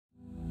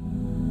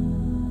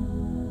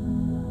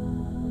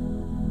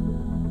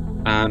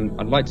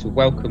I'd like to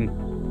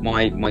welcome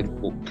my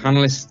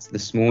panelists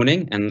this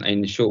morning, and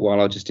in a short while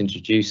I'll just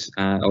introduce,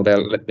 or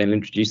they'll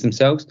introduce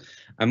themselves.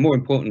 And more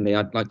importantly,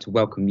 I'd like to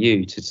welcome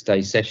you to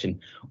today's session,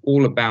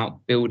 all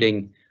about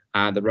building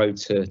the road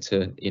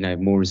to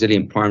more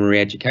resilient primary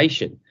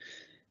education.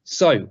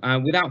 So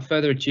without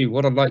further ado,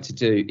 what I'd like to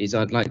do is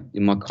I'd like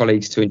my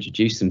colleagues to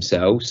introduce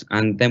themselves,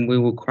 and then we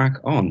will crack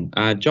on.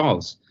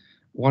 Giles,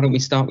 why don't we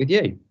start with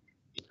you?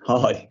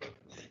 Hi.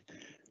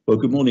 Well,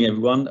 good morning,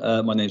 everyone.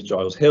 My name is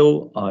Giles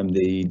Hill. I'm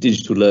the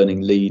digital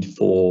learning lead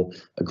for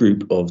a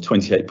group of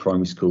 28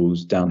 primary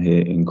schools down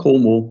here in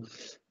Cornwall.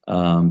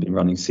 Been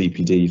running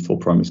CPD for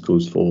primary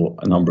schools for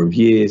a number of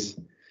years.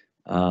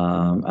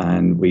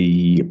 And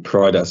we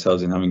pride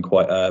ourselves in having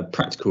quite a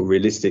practical,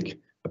 realistic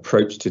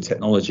approach to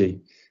technology,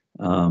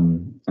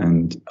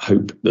 and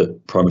hope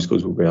that primary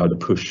schools will be able to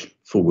push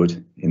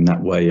forward in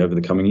that way over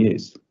the coming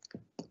years.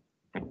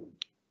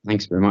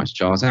 Thanks very much,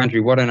 Giles.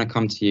 Andrew, why don't I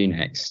come to you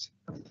next?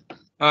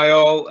 Hi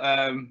all,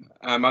 I'm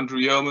Andrew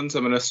Yeomans.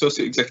 I'm an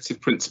Associate Executive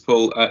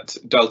Principal at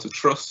Delta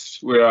Trust.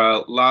 We're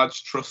a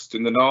large trust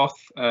in the north,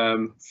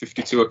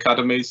 52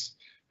 academies,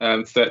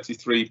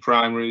 33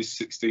 primaries,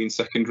 16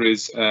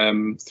 secondaries,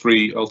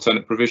 3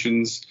 alternate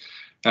provisions.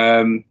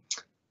 I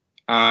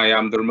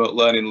am the remote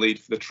learning lead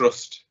for the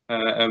trust,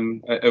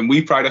 and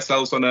we pride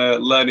ourselves on a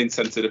learning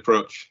centred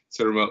approach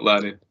to remote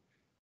learning.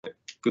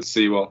 Good to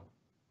see you all.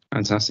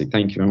 Fantastic,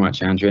 thank you very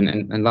much, Andrew.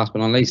 And last but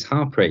not least,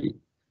 Harpreet,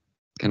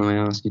 can I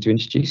ask you to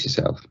introduce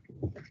yourself?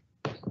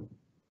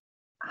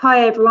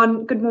 Hi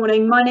everyone, good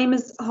morning. My name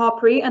is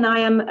Harpreet and I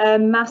am a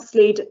maths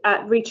lead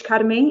at Reach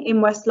Academy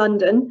in West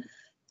London.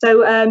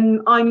 So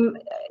I'm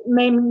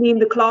mainly in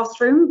the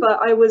classroom, but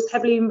I was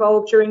heavily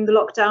involved during the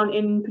lockdown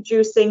in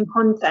producing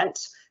content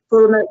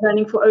for remote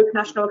learning for Oak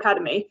National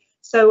Academy.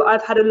 So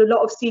I've had a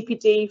lot of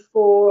CPD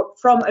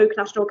from Oak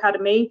National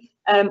Academy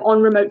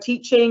on remote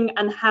teaching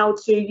and how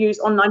to use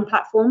online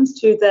platforms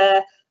to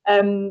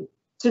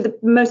the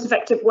most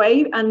effective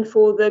way and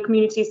for the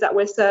communities that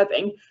we're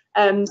serving.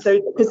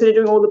 So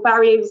considering all the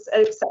barriers,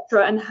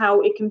 etc., and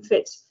how it can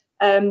fit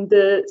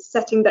the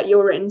setting that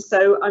you're in.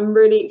 So I'm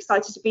really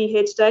excited to be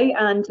here today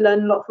and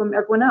learn a lot from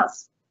everyone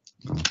else.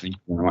 Oh, thank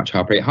you very much,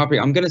 Harpreet.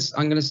 Harpreet, I'm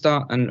gonna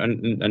start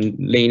and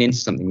lean into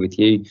something with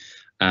you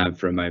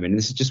for a moment. And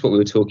this is just what we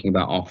were talking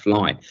about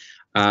offline.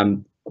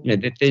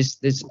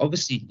 There's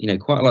obviously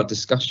quite a lot of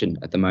discussion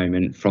at the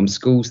moment from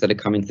schools that are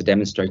coming to the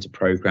demonstrator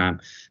program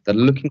that are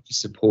looking for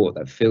support,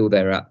 that feel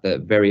they're at the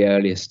very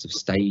earliest of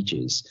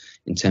stages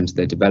in terms of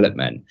their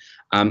development.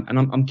 And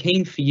I'm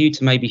keen for you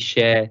to maybe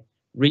share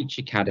Reach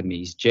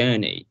Academy's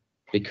journey,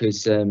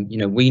 because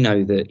we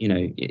know that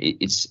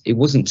it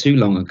wasn't too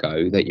long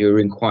ago that you were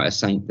in quite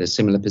a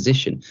similar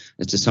position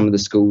as to some of the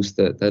schools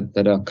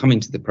that are coming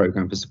to the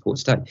program for support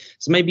today.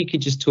 So maybe you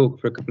could just talk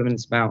for a couple of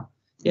minutes about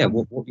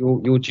what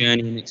your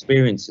journey and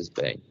experience has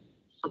been.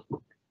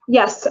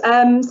 Yes,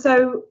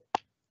 so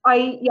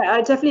I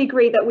definitely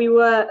agree that we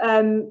were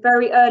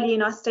very early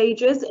in our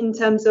stages in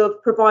terms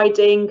of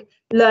providing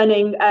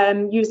learning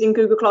using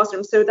Google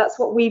Classroom. So that's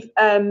what we've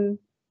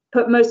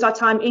put most of our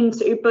time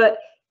into, but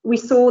we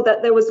saw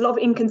that there was a lot of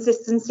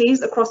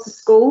inconsistencies across the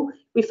school.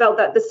 We felt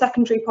that the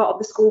secondary part of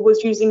the school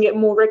was using it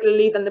more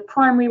regularly than the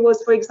primary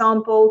was, for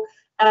example.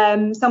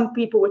 Some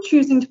people were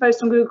choosing to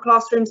post on Google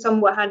Classroom,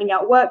 some were handing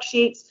out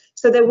worksheets.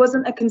 So there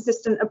wasn't a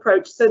consistent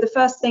approach. So the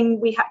first thing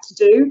we had to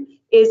do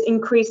is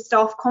increase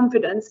staff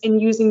confidence in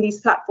using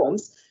these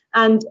platforms.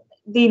 And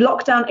the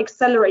lockdown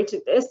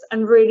accelerated this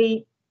and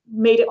really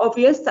made it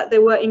obvious that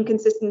there were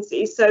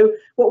inconsistencies. So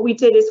what we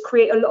did is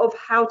create a lot of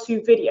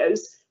how-to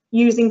videos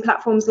using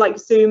platforms like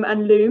Zoom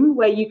and Loom,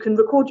 where you can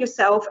record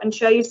yourself and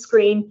share your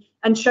screen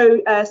and show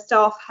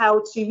staff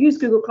how to use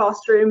Google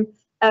Classroom,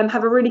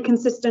 have a really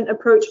consistent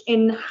approach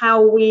in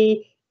how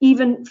we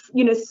even,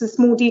 some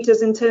small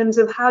details in terms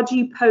of how do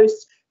you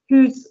post,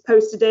 who's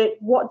posted it,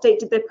 what date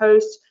did they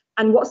post,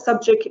 and what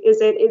subject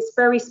is it. It's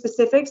very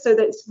specific so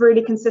that it's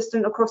really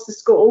consistent across the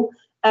school,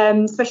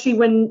 especially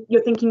when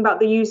you're thinking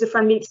about the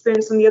user-friendly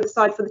experience on the other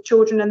side for the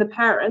children and the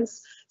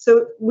parents.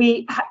 So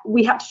we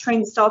had to train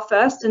the staff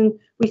first, and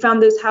we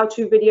found those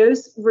how-to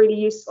videos really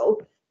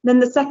useful. Then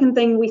the second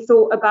thing we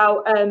thought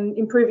about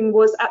improving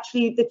was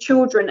actually the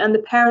children and the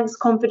parents'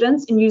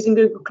 confidence in using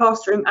Google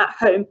Classroom at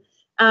home.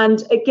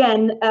 And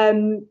again,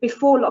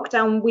 before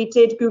lockdown, we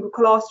did Google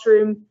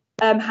Classroom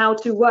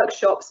how-to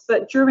workshops,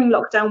 but during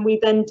lockdown, we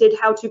then did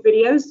how-to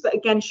videos, but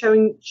again,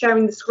 sharing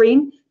the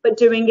screen, but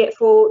doing it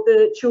for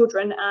the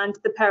children and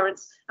the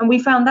parents. And we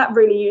found that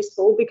really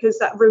useful because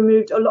that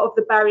removed a lot of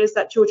the barriers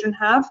that children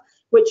have,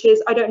 which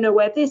is, I don't know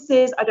where this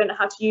is, I don't know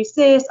how to use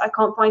this, I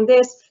can't find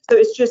this. So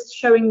it's just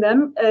showing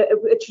them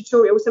a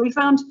tutorial. So we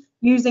found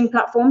using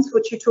platforms for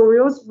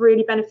tutorials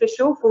really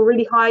beneficial for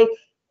really highly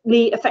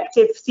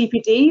effective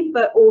CPD,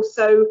 but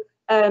also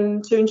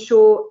to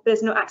ensure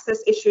there's no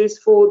access issues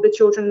for the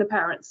children and the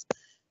parents.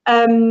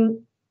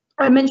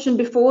 I mentioned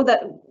before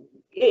that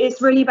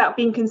it's really about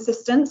being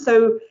consistent.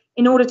 So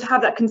in order to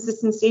have that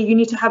consistency, you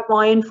need to have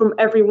buy-in from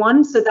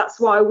everyone. So that's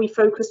why we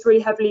focused really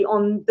heavily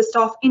on the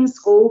staff in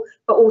school,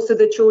 but also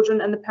the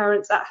children and the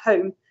parents at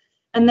home.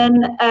 And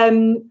then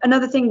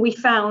another thing we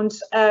found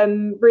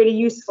really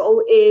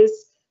useful is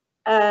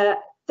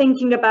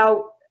thinking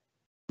about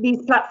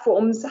these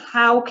platforms.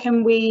 How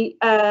can we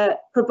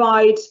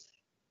provide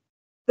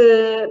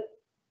the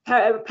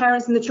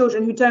parents and the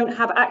children who don't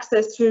have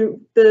access to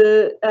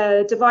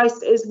the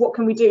devices? What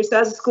can we do? So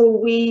as a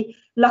school, we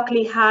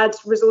luckily had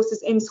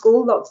resources in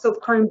school, lots of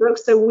Chromebooks.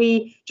 So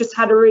we just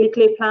had a really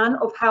clear plan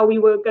of how we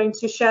were going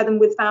to share them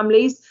with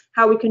families,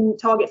 how we can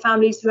target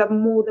families who have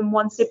more than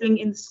one sibling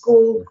in the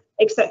school,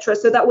 etc.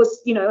 So that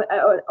was, you know,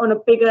 on a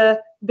bigger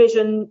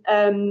vision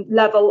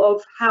level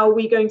of how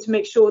we're going to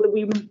make sure that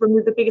we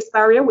remove the biggest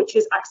barrier, which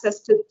is access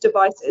to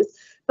devices.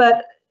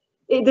 But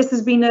this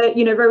has been a,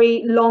 you know,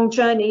 very long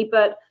journey,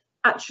 but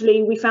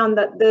actually we found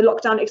that the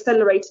lockdown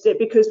accelerated it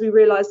because we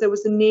realized there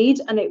was a need,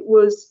 and it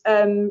was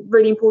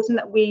really important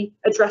that we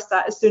address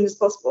that as soon as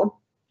possible.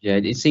 Yeah,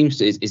 it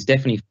seems it's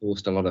definitely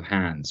forced a lot of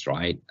hands,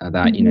 right?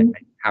 That, you know,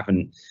 they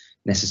haven't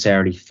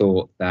necessarily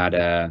thought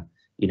that,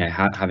 you know,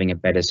 having a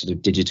better sort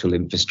of digital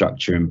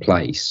infrastructure in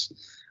place,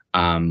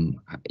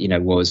 you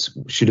know,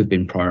 should have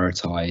been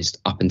prioritised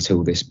up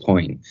until this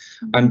point.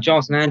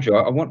 Giles and Andrew,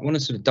 I want to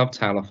sort of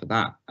dovetail off of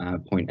that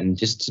point and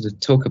just sort of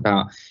talk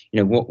about, you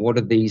know, what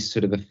are these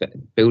sort of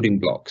building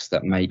blocks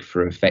that make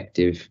for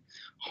effective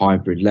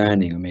hybrid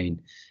learning? I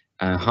mean,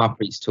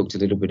 Harpreet's talked a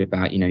little bit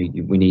about, you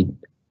know, we need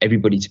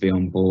everybody to be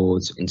on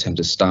board in terms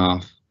of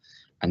staff,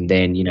 and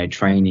then, you know,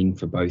 training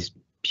for both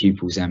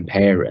pupils and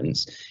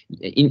parents.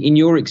 In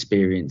your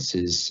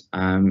experiences,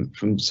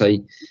 from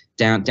say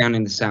down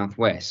in the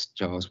southwest,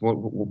 Giles, what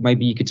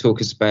maybe you could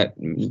talk us about a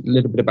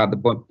little bit about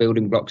the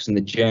building blocks and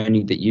the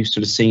journey that you've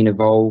sort of seen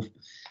evolve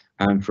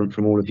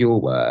from all of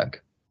your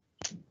work.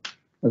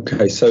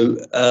 Okay, so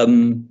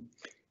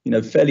you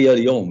know, fairly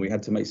early on, we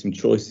had to make some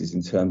choices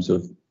in terms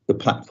of the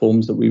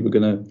platforms that we were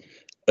going to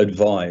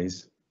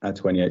advise our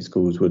 28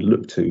 schools would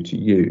look to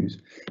use,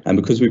 and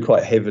because we're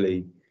quite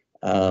heavily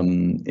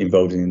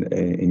involved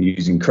in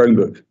using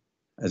Chromebook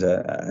as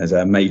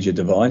a major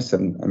device,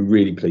 and I'm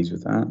really pleased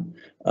with that.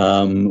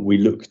 We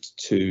looked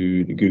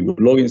to the Google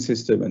login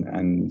system,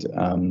 and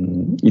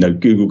you know,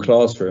 Google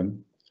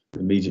Classroom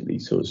immediately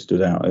sort of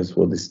stood out as,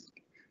 well,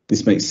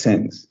 this makes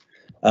sense.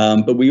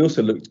 But we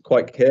also looked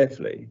quite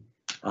carefully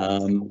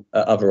at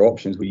other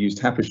options. We used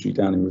Tapestry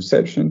down in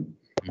reception,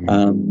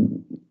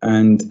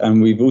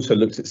 and we've also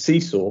looked at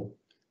Seesaw,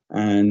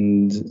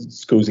 and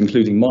schools,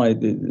 including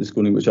the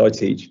school in which I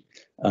teach,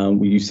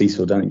 we use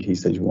Seesaw down in Key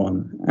Stage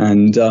 1.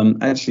 And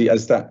actually,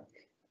 as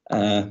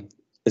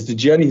the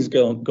journey has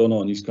gone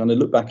on, you kind of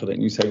look back at it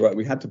and you say, right,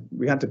 we had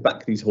to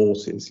back these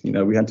horses. You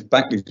know, we had to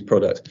back these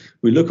products.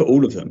 We look at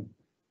all of them,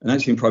 and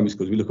actually in primary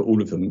schools, we look at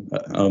all of them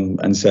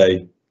and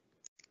say,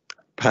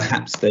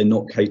 perhaps they're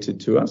not catered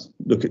to us.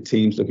 Look at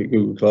Teams, look at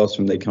Google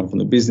Classroom. They come from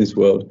the business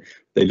world.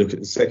 They look at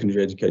the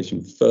secondary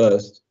education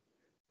first.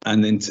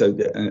 And then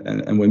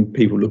and when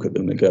people look at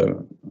them, they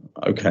go,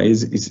 okay,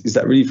 is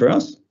that really for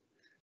us?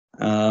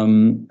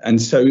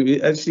 And so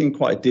it's actually in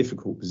quite a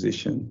difficult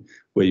position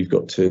where you've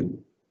got to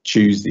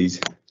choose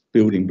these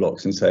building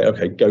blocks and say,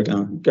 okay, go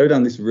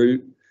down this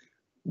route,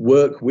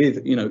 work with,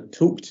 you know,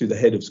 talk to the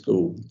head of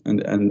school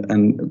and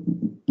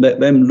let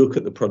them look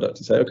at the product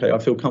and say, okay, I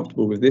feel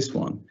comfortable with this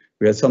one.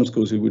 We had some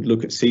schools who would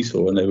look at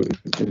Seesaw and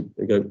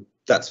they go,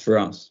 that's for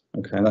us.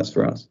 Okay, that's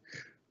for us.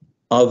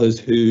 Others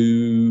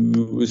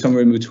who were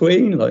somewhere in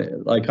between,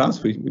 like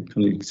us, we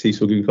kind of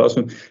Seesaw, Google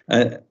Classroom,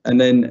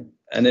 and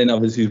then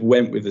others who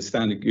went with the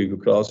standard Google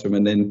Classroom.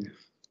 And then,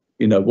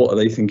 you know, what are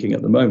they thinking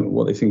at the moment?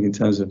 What they think in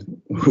terms of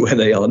where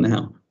they are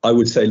now? I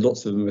would say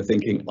lots of them are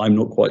thinking, I'm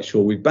not quite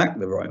sure we've backed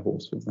the right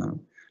horse with that.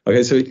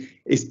 Okay, so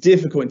it's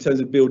difficult in terms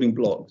of building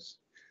blocks,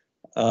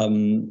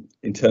 in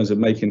terms of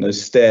making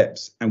those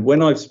steps. And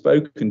when I've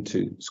spoken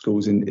to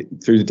schools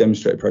through the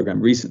demonstrator program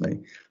recently,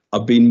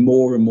 I've been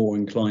more and more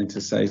inclined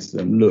to say to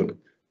them,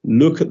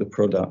 look at the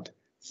product,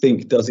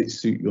 think, does it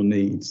suit your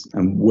needs,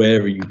 and where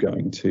are you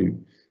going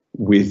to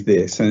with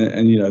this?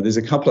 And you know, there's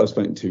a couple I've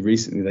spoken to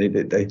recently,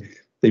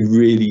 they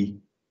really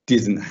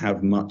didn't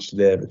have much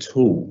there at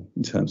all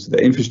in terms of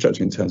their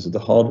infrastructure, in terms of the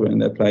hardware in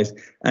their place.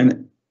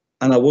 And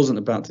I wasn't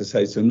about to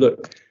say to them,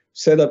 look,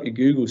 set up your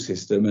Google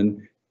system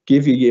and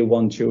give your year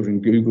 1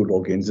 children Google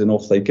logins and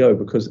off they go,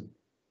 because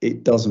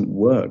it doesn't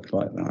work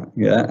like that.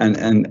 Yeah,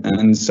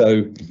 and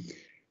so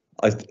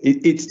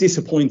it's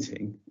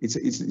disappointing.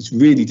 It's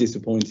really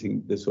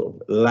disappointing, the sort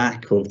of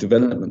lack of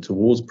development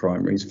towards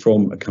primaries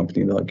from a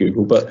company like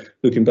Google. But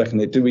looking back on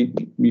it, does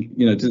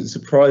it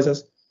surprise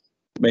us?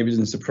 Maybe it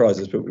doesn't surprise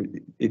us, but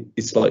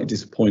it's slightly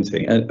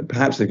disappointing. And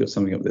perhaps they've got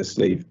something up their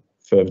sleeve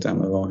further down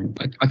the line.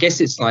 I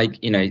guess it's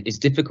like, you know, it's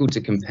difficult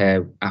to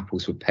compare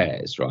apples with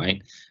pears,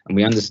 right? And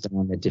we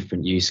understand the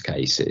different use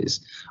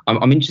cases.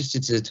 I'm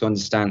interested to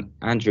understand,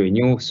 Andrew, in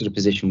your sort of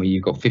position where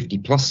you've got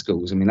 50+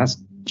 schools. I mean,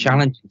 that's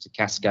challenging to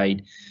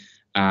cascade,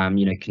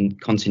 you know,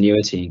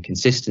 continuity and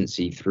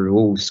consistency through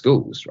all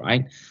schools,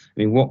 right? I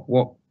mean,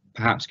 what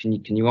perhaps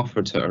can you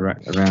offer to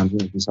around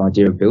this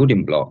idea of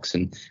building blocks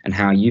and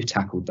how you've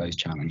tackled those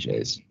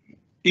challenges?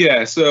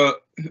 Yeah, so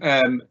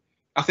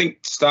I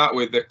think to start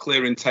with a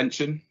clear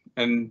intention,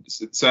 and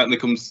it certainly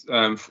comes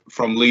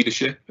from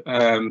leadership,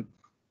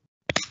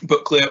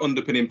 but clear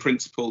underpinning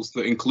principles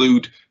that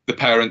include the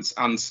parents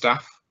and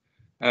staff.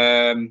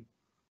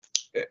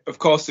 Of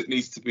course, it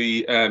needs to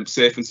be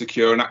safe and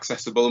secure and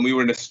accessible, and we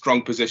were in a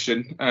strong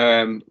position,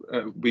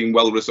 being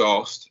well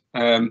resourced.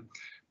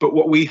 But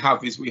what we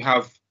have is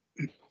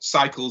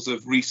cycles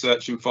of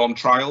research informed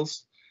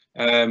trials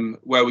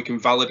where we can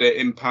validate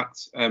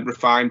impact and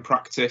refine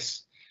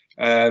practice.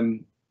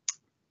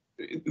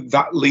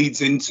 That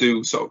leads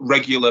into sort of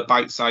regular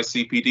bite-sized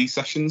CPD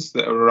sessions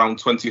that are around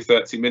 20 or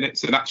 30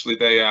 minutes, and actually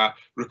they are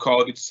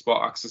recorded to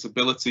support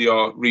accessibility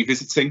or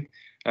revisiting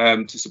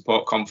to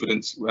support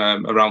confidence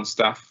around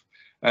staff.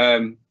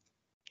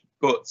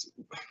 But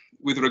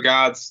with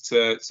regards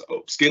to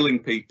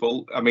upskilling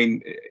people, I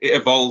mean, it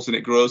evolves and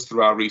it grows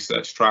through our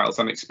research trials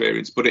and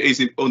experience, but it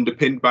is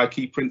underpinned by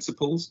key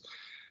principles,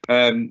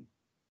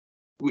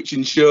 which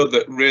ensure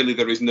that really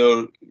there is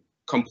no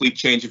complete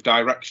change of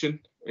direction.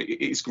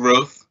 It's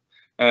growth,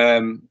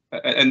 and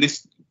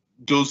this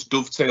does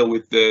dovetail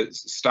with the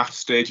staff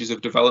stages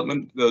of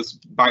development, those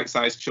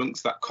bite-sized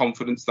chunks, that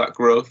confidence, that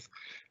growth,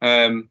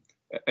 and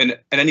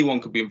anyone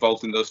could be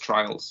involved in those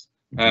trials.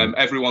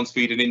 Everyone's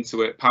feeding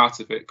into it, part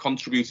of it,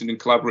 contributing and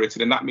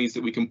collaborating, and that means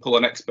that we can pull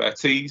on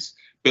expertise,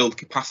 build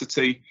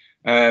capacity,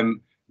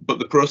 but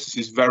the process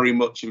is very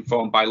much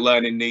informed by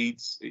learning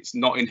needs. It's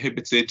not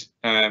inhibited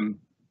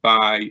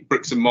by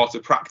bricks and mortar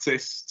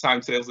practice,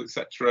 timetables,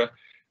 etc.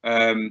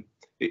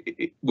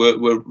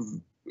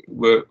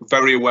 We're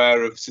very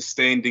aware of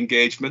sustained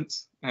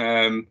engagement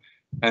and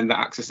that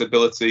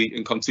accessibility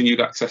and continued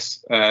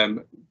access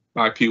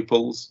by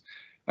pupils,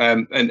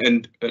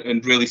 and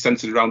really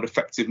centred around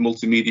effective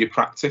multimedia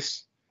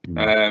practice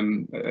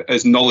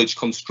as knowledge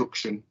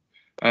construction,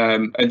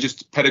 and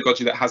just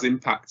pedagogy that has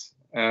impact,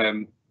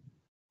 and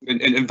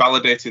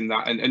validating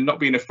that, and not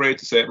being afraid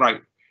to say,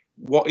 right,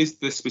 what is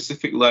the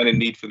specific learning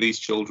need for these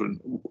children?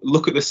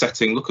 Look at the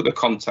setting, look at the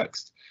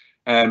context,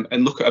 and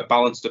look at a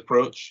balanced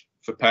approach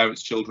for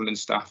parents, children and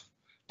staff,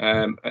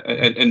 and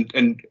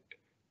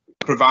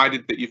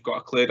provided that you've got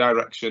a clear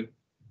direction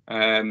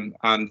and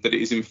that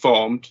it is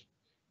informed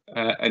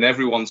and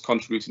everyone's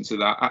contributing to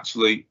that,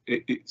 actually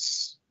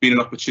it's been an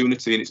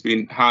opportunity, and it's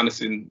been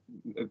harnessing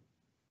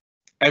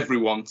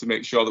everyone to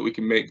make sure that we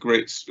can make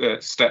great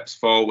steps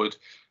forward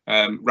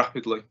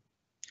rapidly.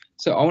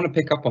 So I want to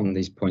pick up on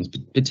these points,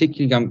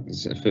 particularly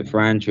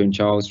for Andrew and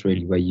Giles,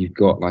 really, where you've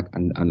got like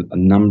a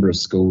number of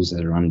schools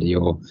that are under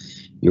your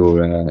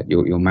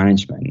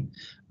management.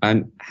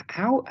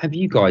 How have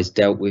you guys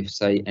dealt with,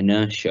 say,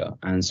 inertia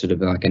and sort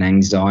of like an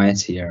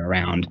anxiety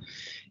around,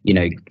 you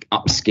know,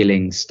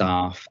 upskilling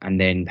staff and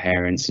then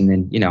parents, and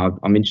then, you know,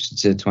 I'm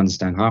interested to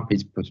understand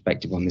Harpy's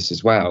perspective on this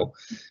as well.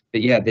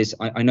 But yeah,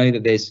 I know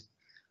that there's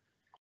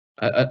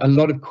a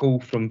lot of call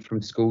from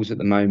schools at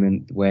the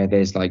moment where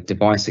there's like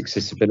device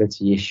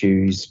accessibility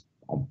issues,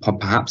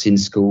 perhaps in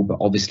school, but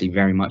obviously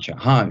very much at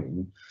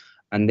home.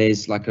 And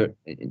there's like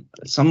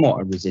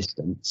somewhat a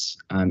resistance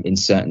in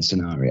certain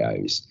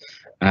scenarios.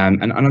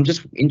 And I'm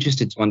just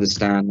interested to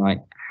understand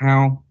like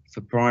how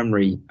for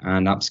primary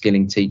and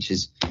upskilling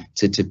teachers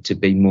to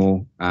be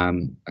more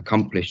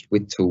accomplished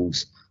with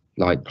tools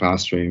like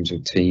classrooms or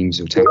Teams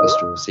or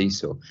Tapestry or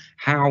Seesaw,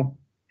 how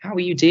are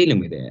you dealing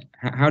with it?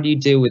 How do you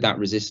deal with that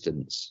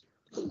resistance?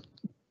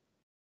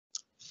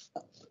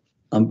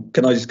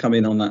 Can I just come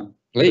in on that?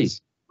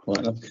 Please.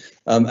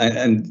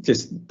 And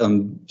just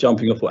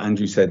jumping off what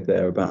Andrew said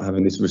there about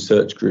having this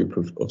research group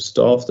of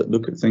staff that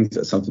look at things,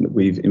 that's something that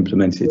we've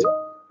implemented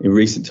in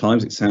recent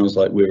times. It sounds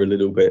like we're a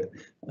little bit,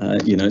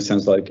 it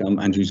sounds like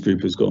Andrew's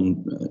group has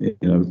gone,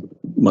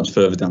 much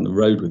further down the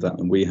road with that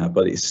than we have,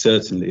 but it's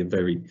certainly a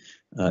very,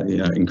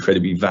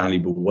 incredibly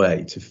valuable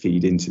way to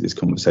feed into this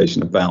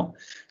conversation about,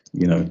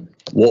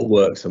 what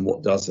works and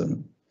what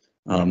doesn't.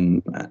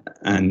 And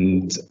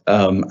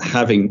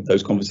having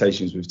those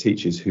conversations with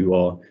teachers who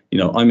are,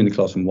 I'm in the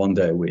classroom 1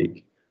 day a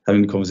week,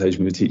 having a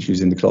conversation with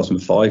teachers in the classroom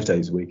 5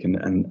 days a week,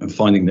 and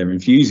finding their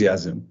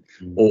enthusiasm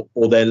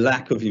or their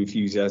lack of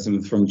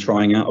enthusiasm from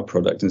trying out a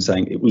product and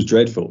saying it was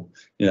dreadful,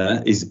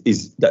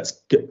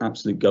 that's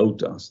absolute gold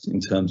dust in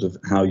terms of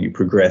how you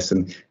progress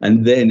and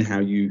then how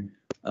you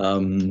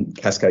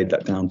cascade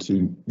that down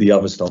to the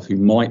other staff who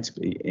might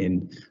be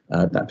in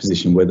that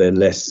position where they're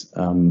less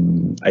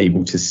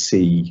able to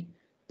see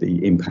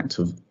the impact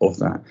of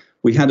that.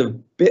 We had a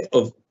bit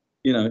of,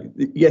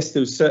 yes,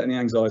 there was certainly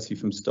anxiety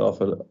from staff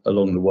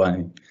along the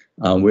way.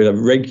 We had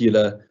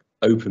regular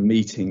open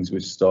meetings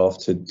with staff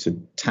to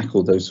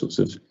tackle those sorts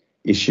of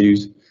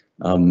issues,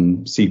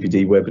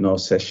 CPD webinar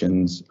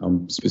sessions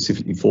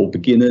specifically for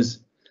beginners,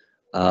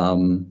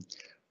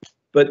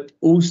 but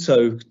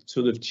also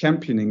sort of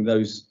championing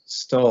those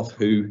staff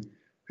who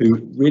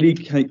really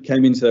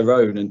came into their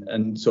own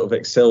and sort of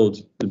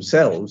excelled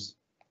themselves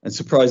and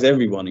surprised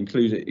everyone,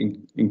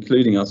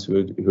 including us who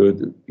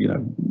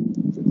are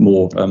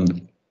more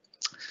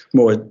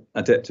more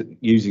adept at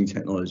using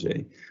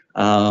technology.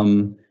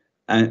 And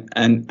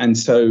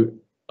so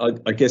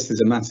I guess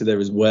there's a matter there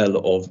as well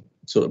of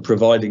sort of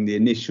providing the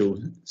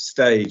initial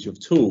stage of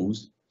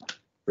tools,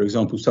 for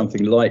example,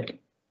 something like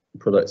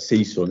product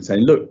Seesaw, and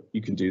saying, look,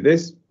 you can do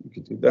this, you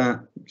can do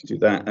that, you can do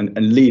that,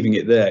 and leaving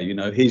it there. You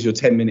know, here's your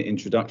 10-minute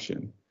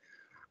introduction.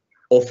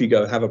 Off you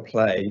go, have a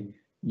play,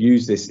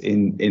 use this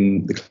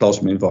in the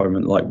classroom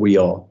environment like we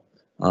are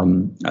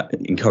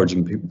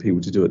encouraging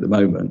people to do at the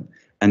moment,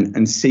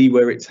 and see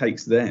where it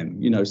takes them.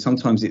 You know,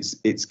 sometimes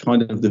it's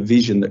kind of the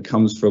vision that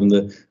comes from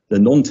the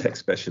non-tech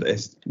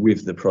specialist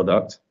with the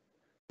product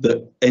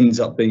that ends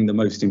up being the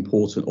most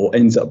important, or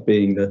ends up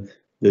being the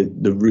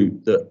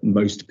route that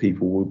most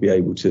people will be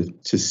able to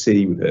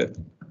see with it.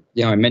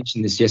 Yeah, I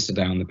mentioned this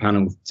yesterday on the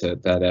panel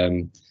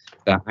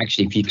that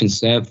actually, if you can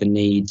serve the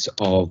needs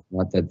of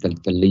the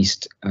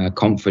least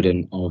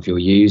confident of your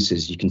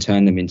users, you can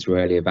turn them into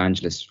early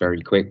evangelists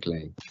very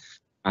quickly,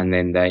 and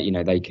then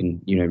they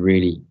can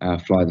really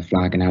fly the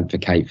flag and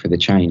advocate for the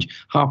change.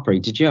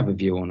 Harpreet, did you have a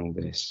view on all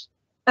this?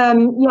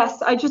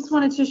 Yes, I just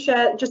wanted to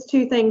share just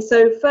two things.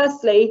 So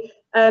firstly,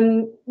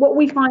 what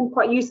we find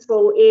quite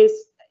useful is,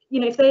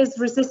 if there's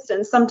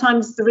resistance,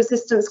 sometimes the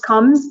resistance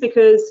comes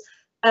because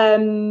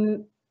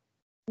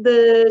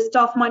the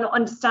staff might not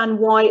understand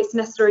why it's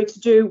necessary to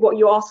do what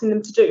you're asking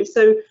them to do.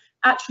 So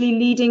actually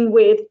leading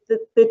with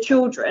the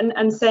children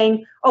and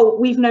saying, oh,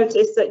 we've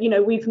noticed that,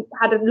 we've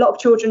had a lot of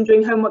children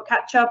doing homework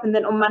catch up and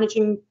then on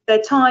managing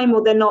their time,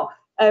 or they're not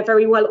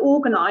very well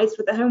organized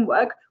with their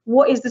homework.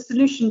 What is the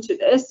solution to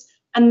this?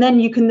 And then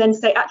you can then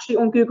say, actually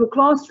on Google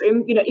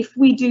Classroom, if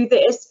we do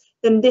this,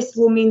 then this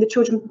will mean the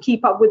children can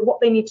keep up with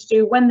what they need to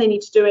do, when they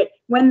need to do it,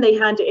 when they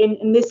hand it in,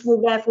 and this will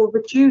therefore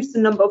reduce the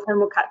number of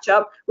homework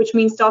catch-up, which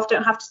means staff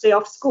don't have to stay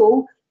off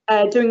school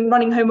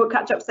running homework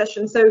catch-up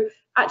sessions. So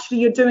actually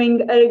you're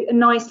doing a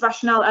nice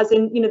rationale, as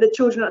in, the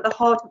children are at the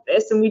heart of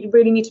this, and we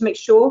really need to make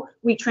sure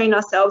we train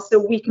ourselves so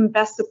we can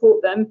best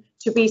support them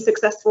to be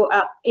successful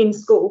in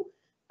school.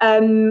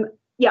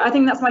 Yeah, I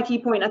think that's my key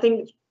point. I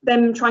think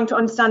them trying to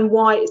understand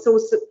why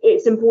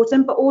it's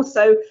important, but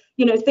also,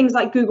 things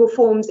like Google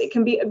Forms, it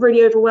can be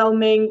really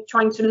overwhelming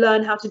trying to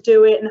learn how to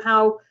do it and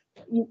how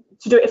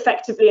to do it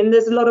effectively. And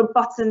there's a lot of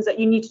buttons that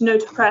you need to know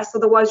to press,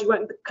 otherwise you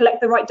won't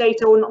collect the right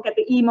data or not get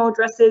the email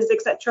addresses,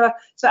 etc.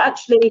 So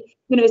actually,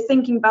 it's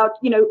thinking about,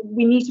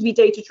 we need to be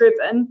data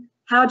driven.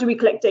 How do we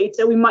collect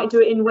data? We might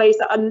do it in ways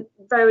that are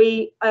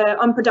very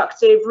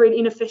unproductive, really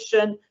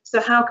inefficient.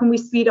 So how can we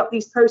speed up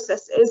these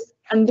processes?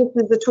 And this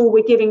is the tool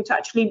we're giving to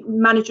actually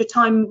manage your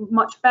time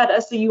much better,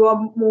 so you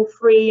are more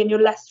free and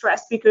you're less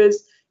stressed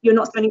because you're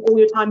not spending all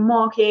your time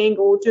marking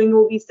or doing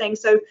all these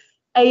things. So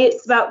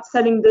it's about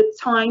selling the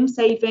time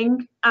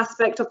saving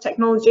aspect of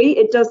technology.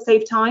 It does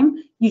save time.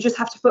 You just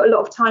have to put a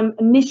lot of time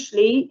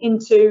initially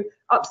into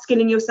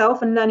upskilling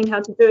yourself and learning how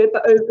to do it,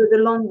 but over the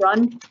long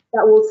run,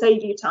 that will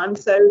save you time.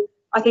 So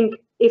I think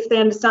if they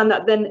understand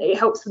that, then it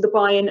helps with the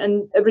buy-in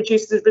and it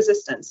reduces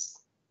resistance.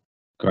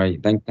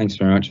 Great, thanks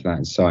very much for that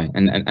insight.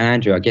 And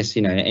Andrew, I guess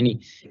any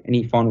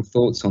final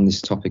thoughts on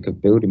this topic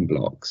of building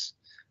blocks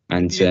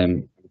and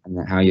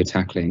how you're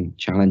tackling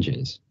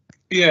challenges?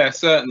 Yeah,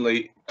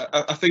 certainly.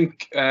 I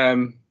think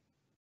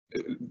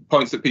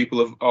points that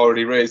people have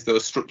already raised,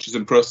 those structures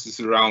and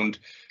processes around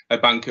a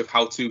bank of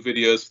how-to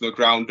videos from the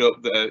ground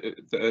up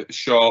that are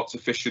short,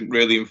 efficient,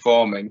 really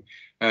informing,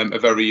 are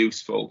very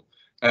useful.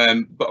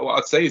 But what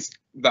I'd say is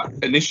that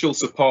initial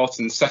support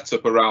and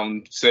setup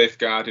around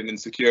safeguarding and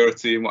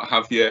security and what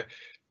have you,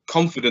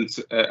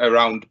 confidence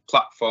around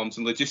platforms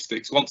and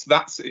logistics, once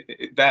that's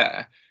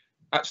there,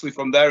 actually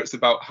from there it's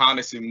about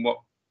harnessing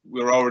what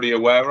we're already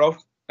aware of,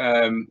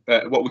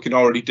 what we can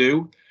already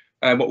do,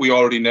 and what we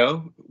already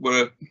know.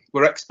 We're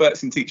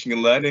experts in teaching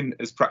and learning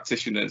as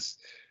practitioners.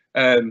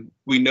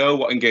 We know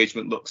what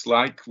engagement looks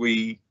like.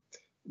 We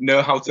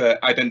know how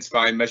to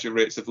identify and measure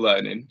rates of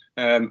learning,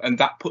 and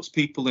that puts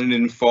people in an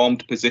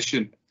informed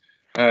position.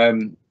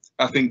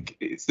 I think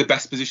it's the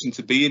best position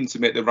to be in to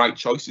make the right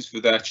choices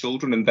for their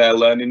children and their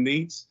learning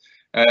needs.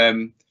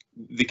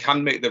 They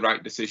can make the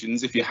right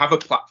decisions if you have a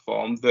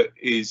platform that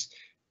is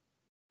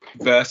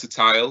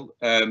versatile,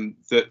 and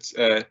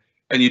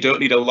you don't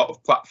need a lot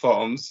of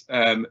platforms,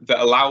 that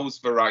allows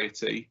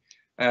variety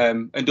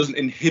and doesn't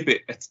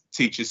inhibit a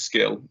teacher's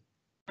skill.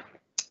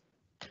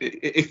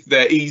 If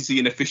they're easy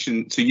and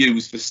efficient to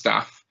use for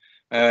staff,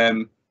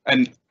 and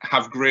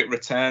have great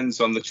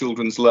returns on the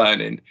children's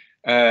learning,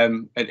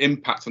 and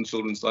impact on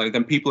children's learning,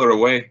 then people are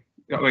away.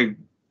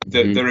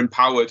 They're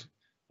empowered.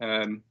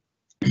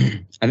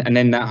 And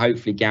then that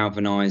hopefully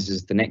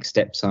galvanizes the next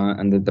steps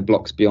and the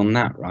blocks beyond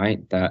that,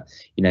 right? That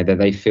that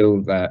they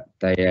feel that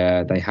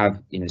they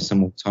have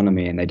some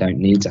autonomy and they don't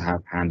need to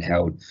have hands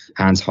held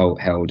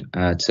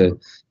to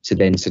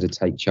then sort of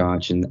take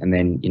charge and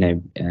then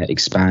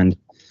expand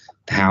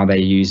how they're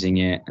using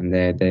it and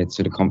their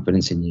sort of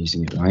confidence in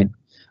using it, right?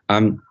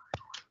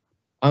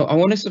 I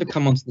want to sort of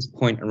come on to this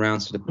point around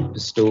sort of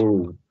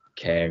pastoral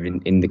care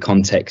in the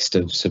context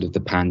of sort of the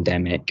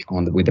pandemic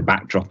with the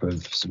backdrop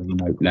of sort of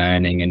remote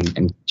learning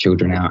and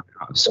children out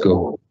of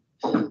school.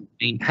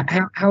 mean,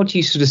 how do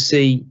you sort of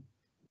see,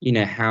 you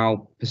know,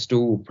 how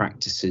pastoral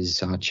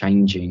practices are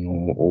changing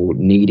or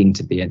needing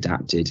to be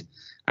adapted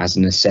as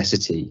a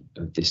necessity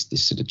of this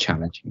sort of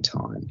challenging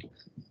time?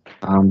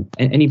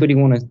 Anybody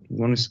want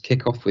to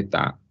kick off with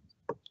that?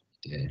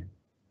 Yeah.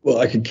 Well,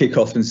 I could kick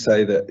off and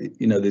say that,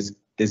 you know,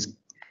 there's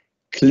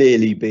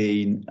clearly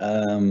been,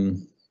 I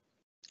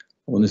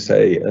want to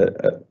say,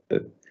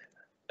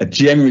 a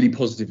generally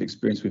positive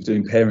experience with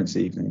doing parents'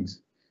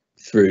 evenings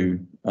through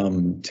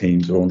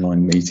Teams or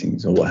online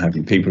meetings or what have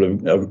you. People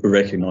are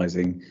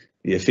recognising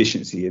the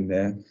efficiency in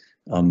there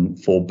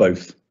for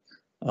both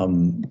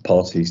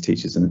parties,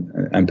 teachers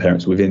and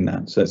parents within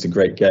that. So that's a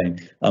great gain.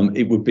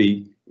 It would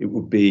be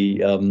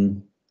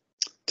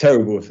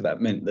terrible if that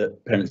meant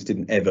that parents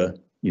didn't ever,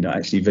 you know,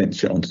 actually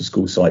venture onto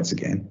school sites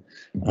again,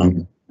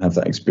 have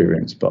that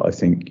experience. But I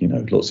think, you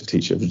know, lots of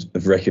teachers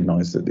have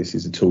recognised that this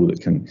is a tool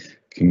that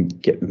can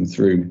get them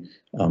through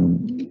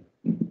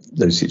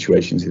those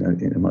situations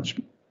in a much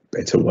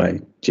better way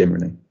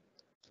generally.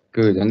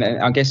 Good. And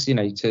I guess, you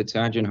know, to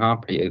Andrew and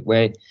Harpreet,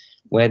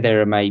 where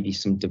there are maybe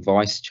some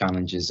device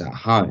challenges at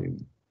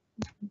home,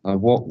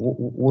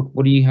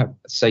 what do you have to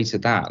say to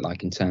that,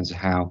 like in terms of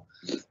how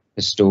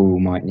pastoral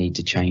might need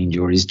to change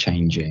or is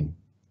changing?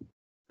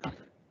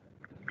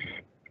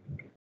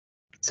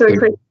 Sorry,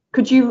 Chris,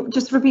 could you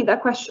just repeat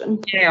that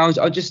question? Yeah, I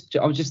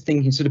was just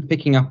thinking, sort of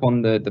picking up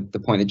on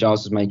the point that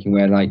Giles was making,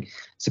 where like,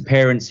 so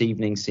parents'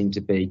 evenings seem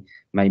to be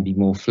maybe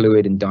more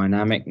fluid and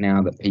dynamic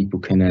now that people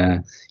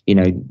can, you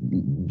know,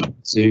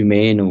 zoom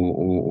in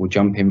or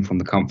jump in from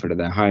the comfort of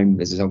their home.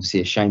 There's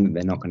obviously a shame that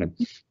they're not going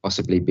to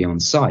possibly be on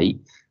site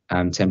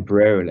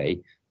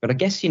temporarily. But I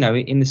guess, you know,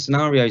 in the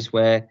scenarios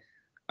where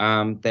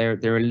there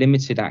are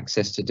limited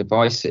access to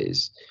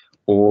devices,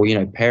 or, you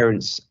know,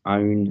 parents'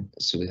 own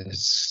sort of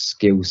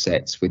skill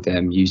sets with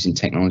using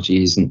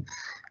technology isn't,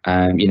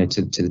 you know,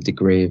 to the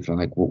degree of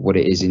like what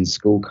it is in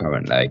school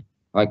currently.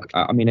 Like,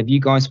 I mean, have you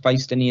guys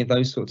faced any of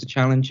those sorts of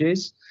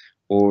challenges,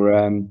 or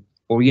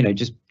you know,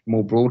 just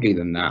more broadly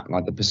than that,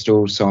 like the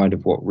pastoral side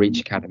of what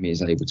Reach Academy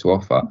is able to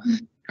offer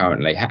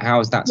currently? How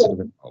is that sort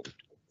of evolved?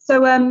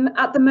 So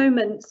at the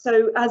moment,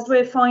 so as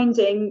we're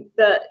finding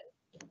that,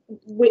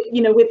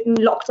 you know, with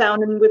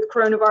lockdown and with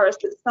coronavirus,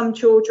 that some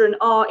children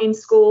are in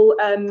school,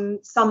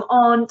 some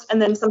aren't,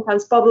 and then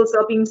sometimes bubbles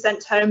are being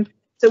sent home.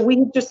 So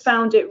we've just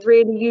found it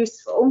really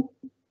useful.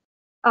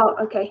 Oh,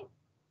 okay.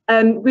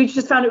 We've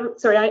just found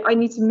it. Sorry, I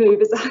need to move.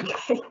 Is that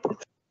okay?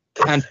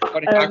 And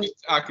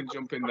I can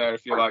jump in there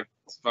if you like.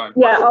 It's fine.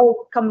 Yeah,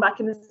 I'll come back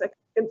in a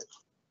second.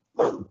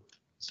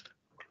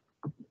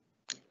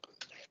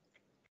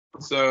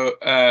 So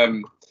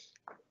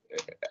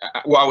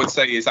what I would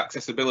say is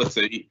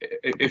accessibility.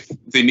 If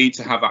they need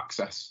to have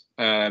access,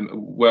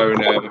 we're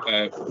in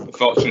a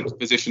fortunate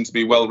position to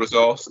be well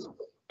resourced,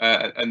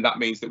 and that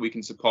means that we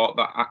can support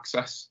that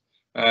access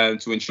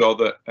to ensure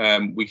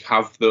that we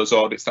have those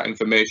audits, that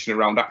information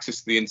around access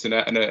to the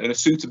internet and a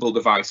suitable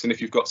device. And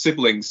if you've got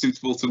siblings,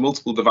 suitable to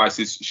multiple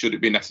devices, should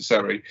it be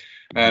necessary,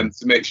 to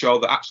make sure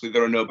that actually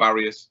there are no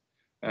barriers.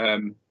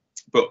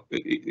 But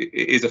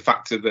it is a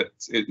factor that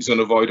is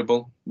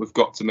unavoidable. We've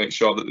got to make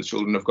sure that the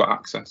children have got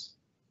access.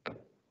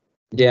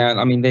 Yeah,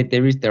 I mean,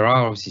 there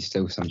are obviously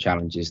still some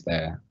challenges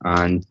there,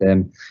 and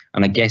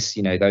I guess,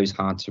 you know, those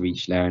hard to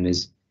reach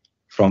learners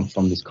from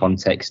this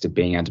context of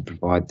being able to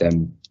provide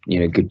them, you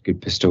know,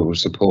 good pastoral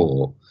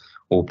support,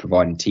 or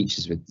providing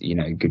teachers with, you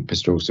know, good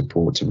pastoral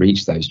support to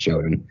reach those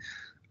children.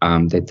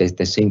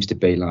 There seems to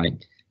be like,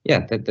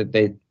 yeah,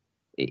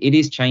 it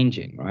is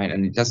changing, right?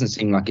 And it doesn't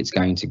seem like it's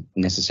going to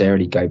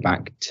necessarily go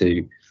back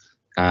to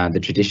the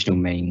traditional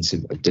means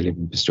of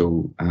delivering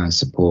pastoral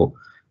support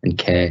and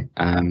care.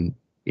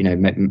 You know,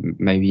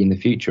 maybe in the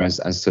future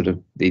as sort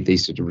of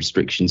these sort of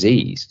restrictions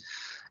ease.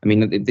 I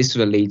mean, this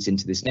sort of leads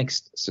into this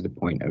next sort of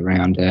point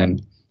around,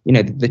 you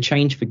know, the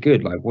change for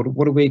good. Like, what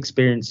are we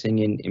experiencing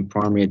in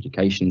primary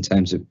education in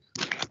terms of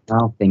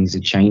how things are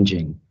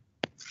changing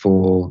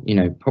for, you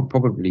know,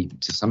 probably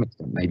to some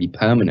extent, maybe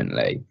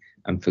permanently,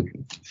 and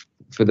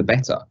for the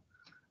better?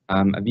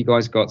 Have you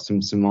guys got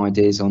some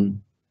ideas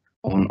on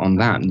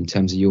that in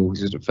terms of your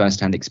sort of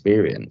first-hand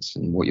experience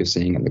and what you're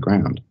seeing on the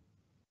ground?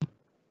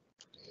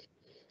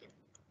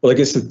 Well, I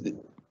guess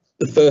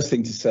the first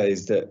thing to say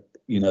is that,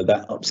 you know,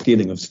 that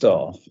upskilling of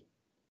staff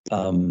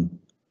can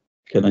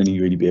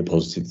only really be a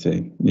positive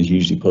thing. It's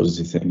usually a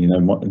positive thing. You know,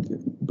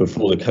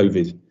 before the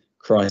COVID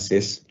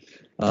crisis,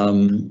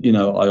 you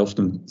know, I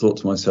often thought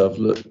to myself,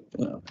 look,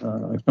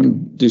 I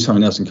can do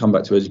something else and come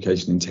back to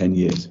education in 10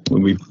 years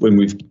when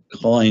we've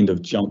kind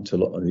of jumped a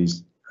lot of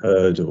these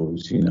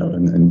hurdles, you know,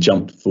 and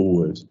jumped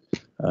forward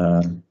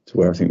to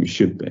where I think we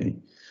should be.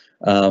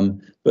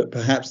 But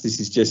perhaps this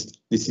is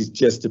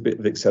just a bit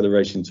of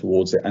acceleration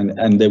towards it,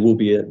 and there will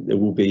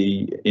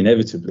be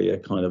inevitably a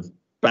kind of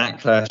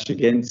backlash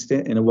against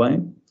it in a way,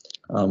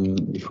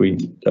 if we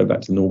go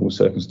back to normal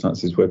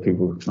circumstances where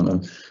people kind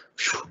of,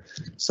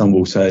 some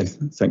will say,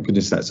 thank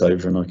goodness that's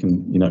over and I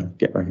can, you know,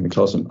 get back in the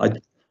classroom.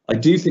 I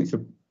do think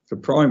for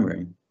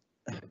primary,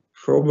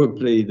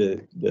 probably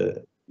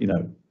the you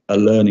know, a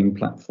learning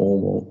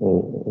platform,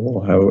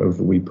 or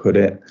however we put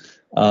it,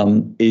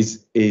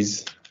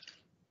 is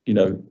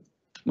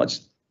much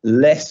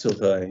less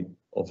of a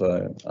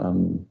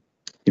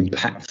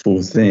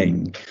impactful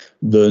thing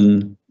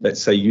than,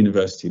 let's say,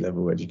 university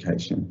level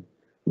education,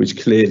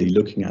 which clearly,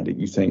 looking at it,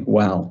 you think,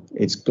 wow,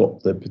 it's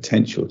got the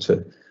potential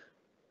to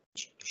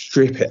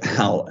strip it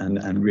out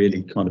and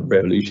really kind of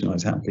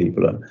revolutionize how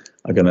people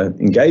are going to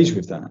engage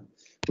with that.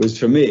 Whereas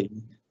for me,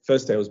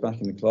 first day I was back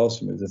in the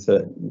classroom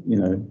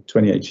with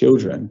 28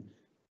 children,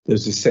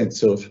 there's a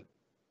sense of,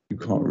 you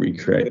can't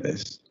recreate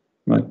this,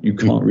 right? You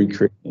can't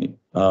recreate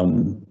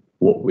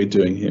what we're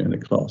doing here in the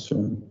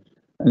classroom.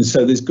 And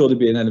so there's got to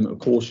be an element of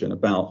caution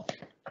about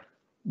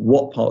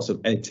what parts of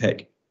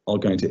EdTech are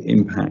going to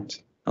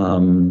impact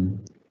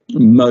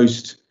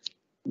most.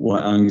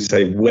 Well, I'm going to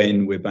say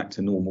when we're back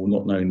to normal,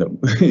 not knowing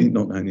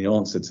the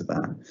answer to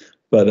that.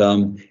 But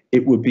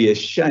it would be a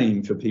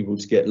shame for people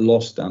to get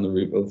lost down the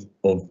route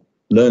of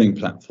learning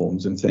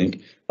platforms and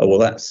think, oh well,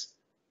 that's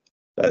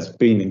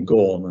been and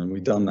gone, and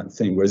we've done that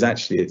thing. Whereas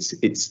actually,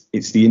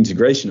 it's the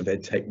integration of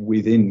EdTech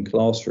within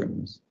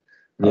classrooms.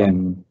 Yeah.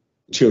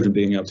 Children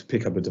being able to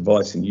pick up a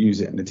device and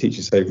use it, and the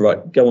teacher say,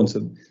 right, go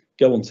onto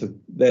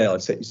there.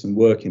 I've set you some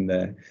work in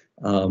there,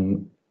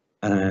 and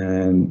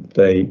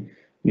they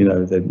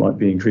might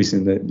be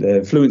increasing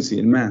their fluency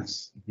in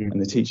maths,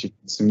 and the teacher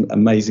gets some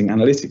amazing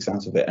analytics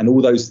out of it, and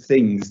all those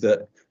things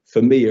that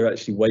for me are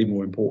actually way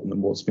more important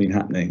than what's been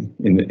happening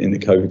in the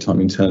COVID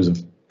time in terms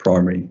of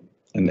primary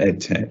and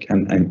EdTech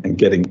and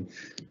getting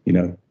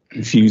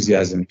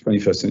enthusiasm,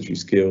 21st century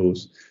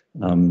skills,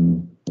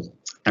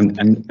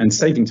 and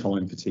saving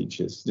time for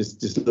teachers,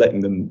 just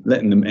letting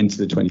them enter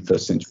the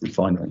 21st century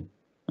finally.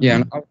 Yeah,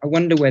 and I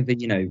wonder whether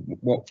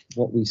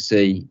what we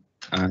see.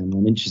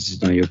 I'm interested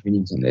to know your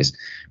opinions on this.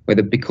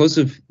 Whether because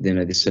of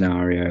this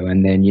scenario,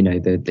 and then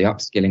the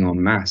upskilling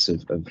en masse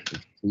of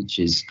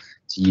teachers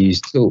to use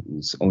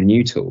tools or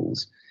new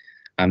tools,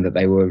 that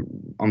they were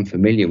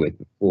unfamiliar with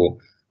before.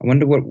 I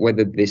wonder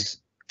whether this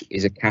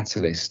is a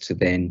catalyst to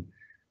then,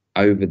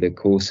 over the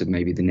course of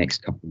maybe the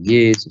next couple of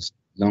years or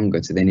longer,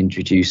 to then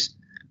introduce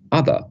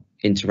other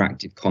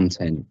interactive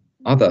content,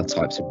 other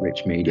types of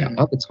rich media,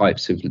 other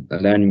types of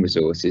learning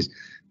resources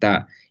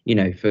that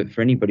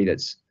for anybody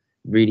that's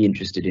really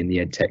interested in the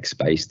EdTech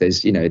space,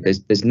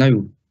 there's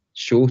no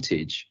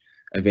shortage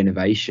of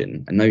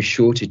innovation and no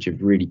shortage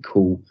of really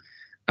cool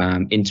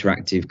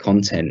interactive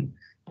content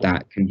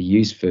that can be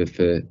used for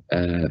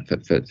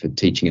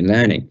teaching and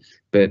learning.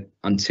 But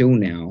until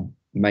now,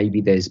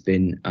 maybe there's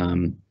been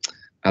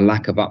a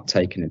lack of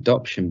uptake and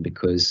adoption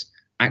because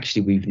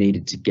actually we've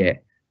needed to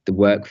get the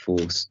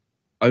workforce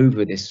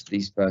over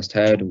these first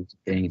hurdles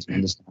of being to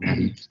understand how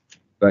these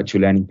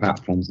virtual learning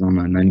platforms and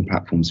online learning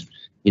platforms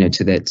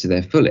to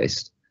their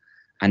fullest,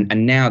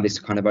 and now this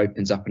kind of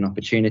opens up an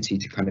opportunity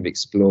to kind of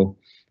explore,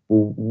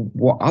 well,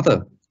 what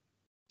other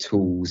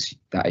tools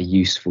that are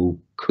useful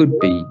could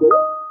be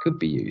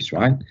used,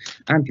 right?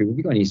 Andrew, have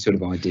you got any sort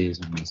of ideas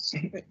on this?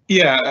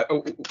 Yeah,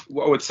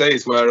 what I would say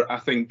is where I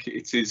think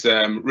it is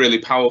really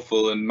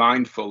powerful and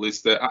mindful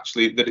is that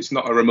it's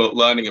not a remote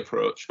learning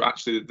approach, but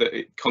actually that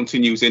it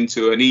continues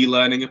into an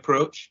e-learning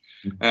approach,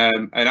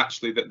 and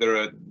actually that there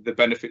are the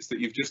benefits that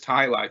you've just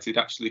highlighted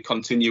actually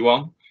continue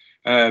on.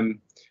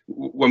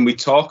 When we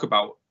talk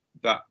about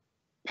that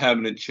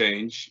permanent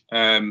change,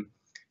 I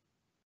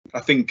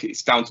think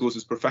it's down to us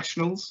as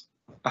professionals.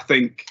 I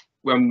think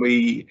when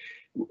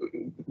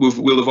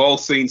we'll have all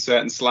seen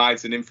certain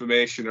slides and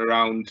information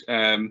around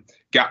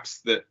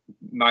gaps that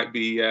might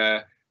be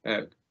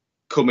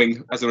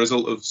coming as a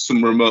result of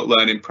some remote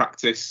learning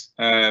practice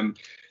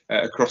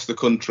across the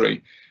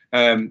country.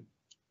 But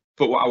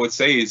what I would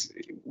say is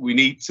we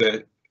need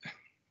to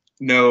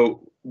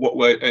know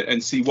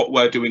and see what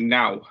we're doing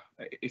now.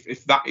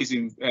 If that is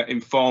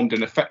informed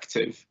and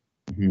effective,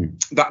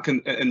 that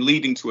can and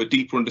leading to a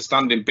deeper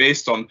understanding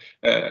based on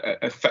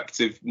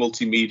effective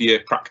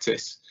multimedia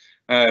practice.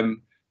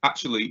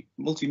 Actually,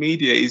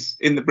 multimedia is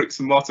in the bricks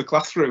and mortar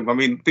classroom. I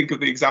mean, think of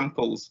the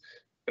examples.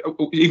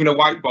 Even a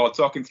whiteboard,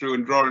 talking through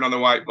and drawing on a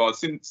whiteboard,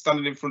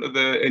 standing in front of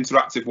the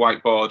interactive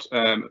whiteboard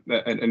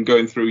and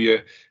going through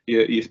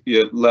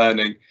your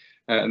learning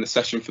and the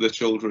session for the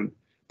children.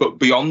 But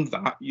beyond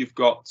that, you've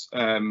got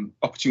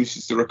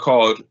opportunities to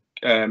record,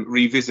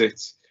 revisit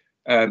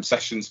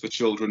sessions for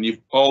children.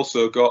 You've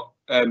also got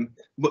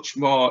much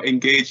more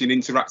engaging,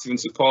 interactive and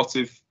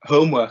supportive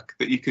homework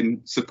that you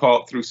can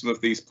support through some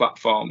of these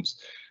platforms.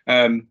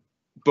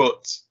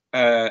 But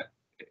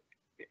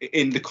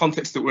in the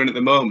context that we're in at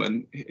the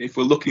moment, if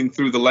we're looking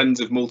through the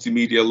lens of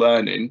multimedia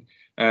learning,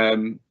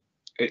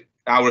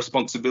 our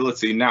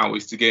responsibility now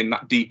is to gain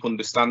that deep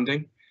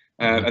understanding.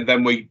 And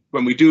then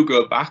when we do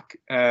go back,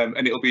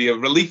 and it'll be a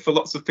relief for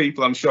lots of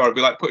people, I'm sure, it'll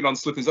be like putting on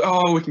slippers,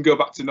 oh, we can go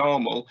back to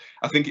normal.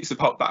 I think it's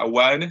about that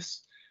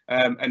awareness.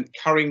 and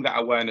carrying that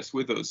awareness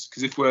with us.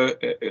 Because if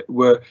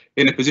we're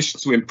in a position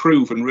to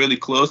improve and really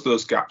close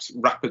those gaps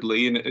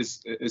rapidly and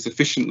as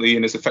efficiently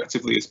and as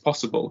effectively as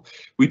possible,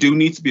 we do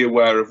need to be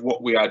aware of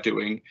what we are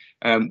doing,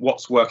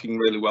 what's working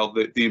really well,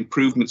 the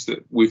improvements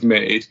that we've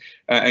made,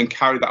 and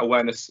carry that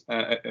awareness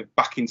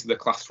back into the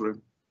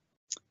classroom.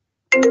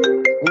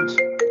 Oops.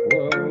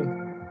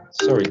 Whoa.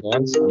 Sorry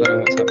guys, I don't know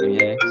what's happening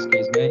here,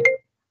 excuse me.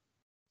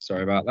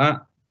 Sorry about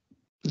that.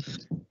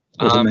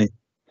 Wasn't me.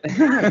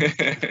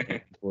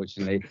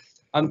 Unfortunately.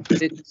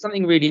 There's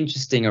something really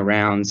interesting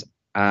around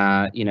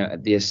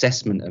the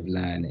assessment of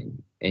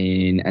learning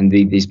and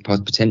these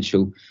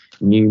potential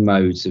new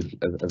modes of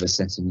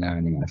assessing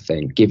learning, I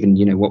think, given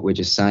what we're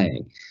just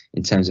saying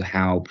in terms of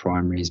how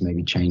primary is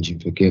maybe changing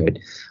for good.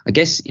 I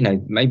guess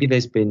maybe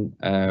there's been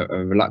a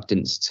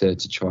reluctance to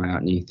try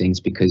out new things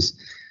because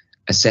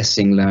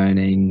assessing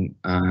learning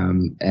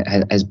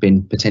has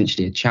been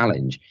potentially a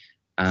challenge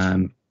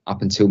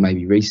up until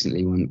maybe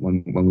recently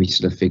when we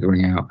sort of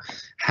figuring out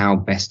how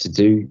best to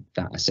do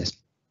that assessment.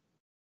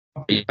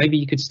 Maybe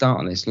you could start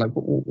on this. Like,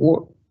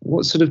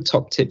 what sort of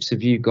top tips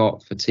have you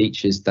got for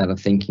teachers that are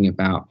thinking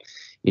about,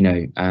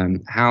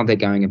 how they're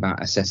going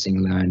about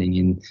assessing learning,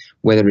 in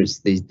whether it's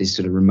these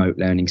sort of remote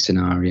learning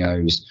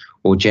scenarios,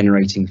 or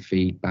generating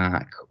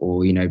feedback,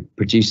 or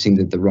producing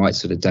the right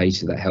sort of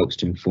data that helps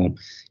to inform,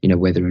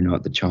 whether or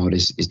not the child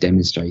is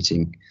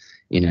demonstrating,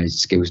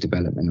 skills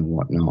development and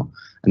whatnot.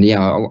 And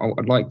yeah,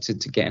 I'd like to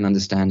get an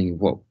understanding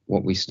of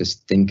what we sort of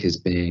think as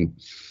being,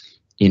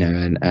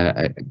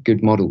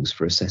 good models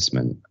for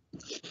assessment.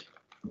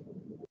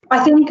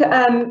 I think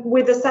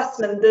with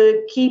assessment,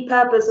 the key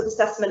purpose of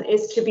assessment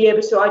is to be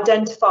able to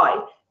identify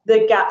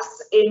the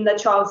gaps in the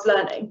child's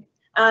learning.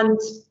 And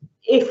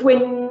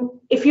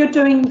if you're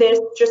doing this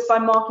just by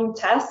marking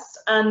tests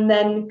and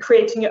then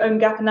creating your own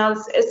gap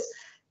analysis,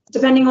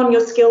 depending on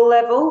your skill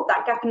level,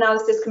 that gap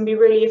analysis can be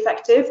really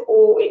effective,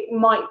 or it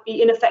might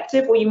be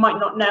ineffective, or you might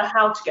not know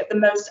how to get the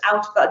most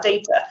out of that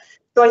data.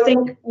 So I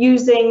think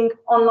using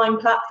online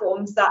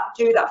platforms that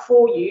do that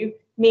for you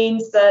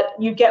means that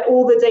you get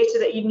all the data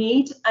that you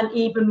need and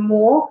even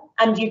more,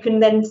 and you can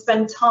then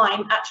spend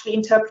time actually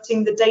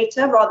interpreting the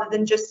data rather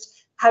than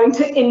just having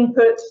to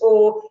input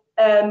or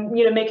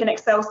make an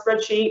Excel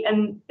spreadsheet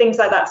and things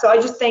like that. So I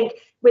just think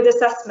with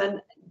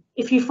assessment,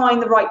 if you find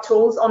the right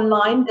tools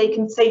online, they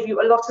can save you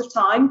a lot of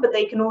time, but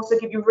they can also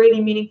give you really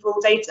meaningful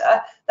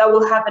data that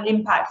will have an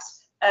impact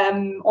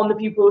on the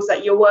pupils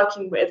that you're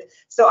working with.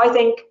 So I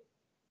think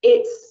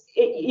it's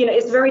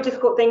a very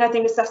difficult thing, I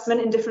think,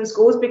 assessment in different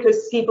schools,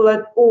 because people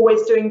are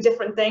always doing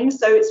different things.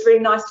 So it's really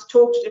nice to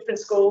talk to different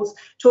schools,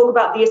 talk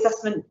about the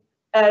assessment,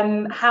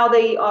 how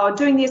they are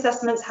doing the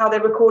assessments, how they're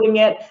recording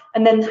it,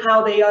 and then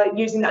how they are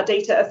using that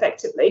data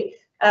effectively.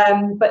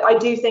 But I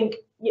do think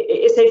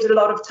it saves a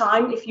lot of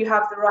time if you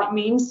have the right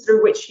means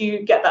through which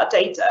you get that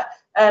data.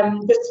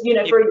 Just,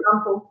 for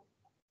example.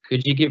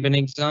 Could you give an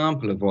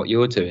example of what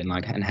you're doing,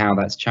 like, and how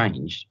that's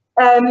changed?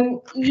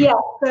 Yeah,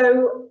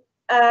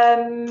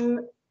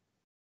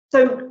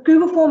 so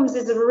Google Forms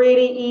is a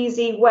really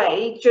easy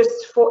way,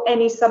 just for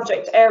any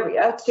subject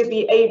area, to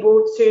be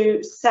able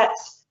to set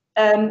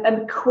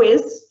a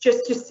quiz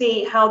just to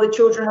see how the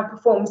children have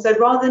performed. So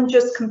rather than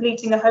just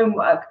completing a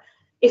homework,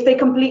 if they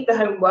complete the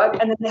homework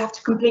and then they have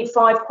to complete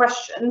 5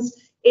 questions,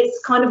 it's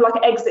kind of like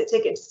an exit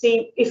ticket to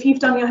see if you've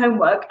done your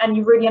homework and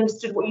you really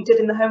understood what you did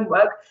in the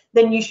homework,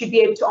 then you should be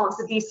able to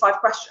answer these 5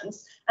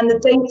 questions. And the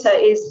data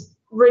is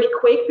really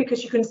quick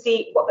because you can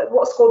see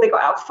what score they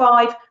got out of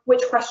 5,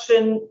 which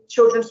question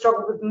children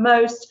struggled with the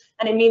most.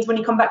 And it means when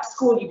you come back to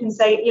school, you can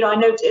say, I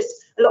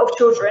noticed a lot of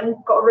children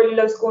got a really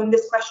low score in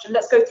this question.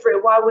 Let's go through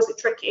it. Why was it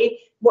tricky?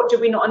 What did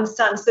we not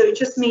understand? So it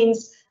just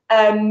means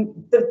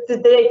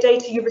the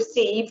data you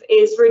receive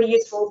is really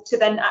useful to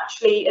then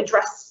actually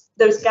address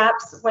those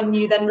gaps when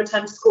you then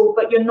return to school,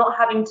 but you're not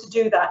having to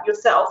do that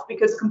yourself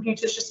because the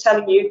computer's just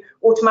telling you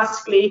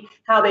automatically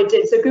how they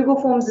did. So Google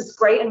Forms is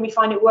great, and we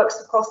find it works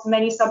across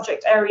many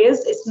subject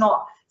areas. It's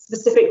not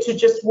specific to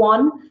just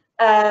one.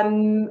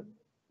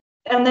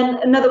 And then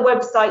another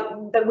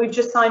website that we've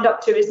just signed up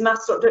to is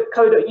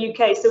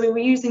maths.co.uk. So we were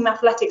using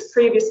Mathletics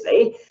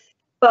previously,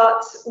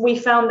 but we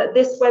found that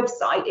this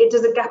website, it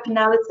does a gap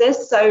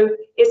analysis. So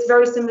it's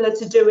very similar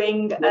to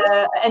doing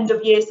end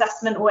of year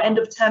assessment or end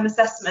of term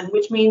assessment,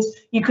 which means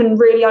you can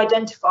really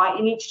identify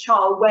in each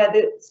child where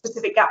the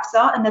specific gaps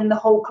are, and then the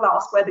whole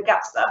class where the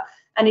gaps are.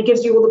 And it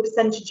gives you all the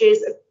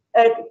percentages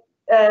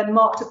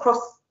marked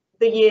across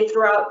the year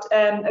throughout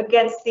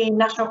against the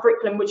national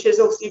curriculum, which is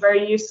obviously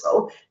very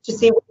useful to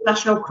see what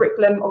national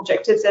curriculum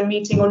objectives they're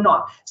meeting or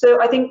not.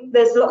 So I think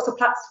there's lots of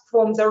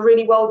platforms that are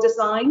really well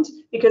designed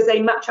because they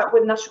match up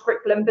with national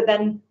curriculum, but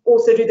then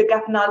also do the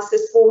gap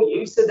analysis for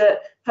you so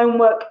that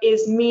homework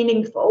is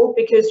meaningful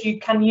because you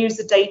can use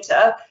the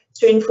data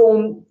to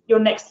inform your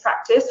next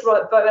practice,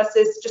 right,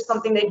 versus just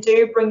something they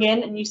do bring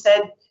in and you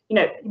said,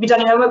 have you done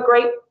your homework?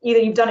 Great, either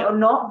you've done it or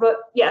not,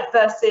 but yeah,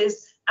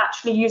 versus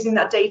actually using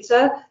that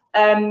data.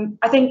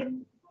 I think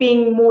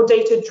being more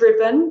data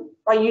driven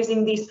by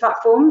using these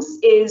platforms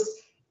is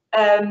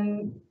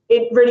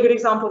a really good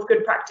example of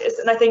good practice.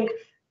 And I think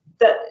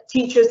that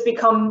teachers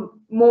become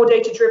more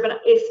data driven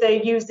if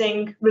they're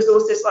using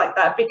resources like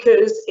that,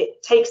 because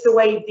it takes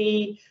away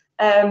the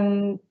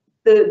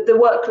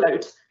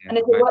workload. Yeah, and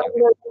if the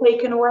workload is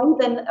taken away,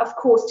 then of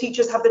course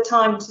teachers have the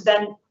time to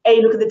then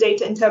look at the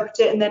data, interpret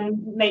it, and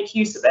then make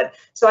use of it.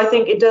 So I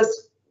think it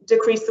does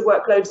decrease the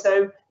workload.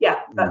 So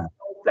yeah, that's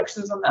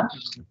reflections on that.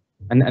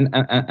 And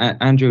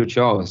Andrew or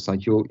Giles,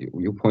 like your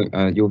point,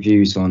 your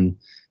views on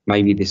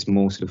maybe this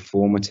more sort of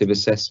formative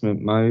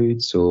assessment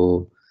modes,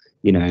 or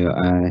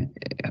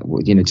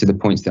to the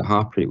points that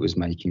Harpreet was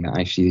making, that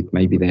actually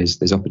maybe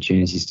there's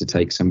opportunities to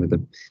take some of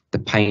the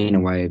pain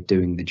away of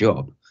doing the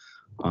job.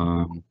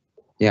 What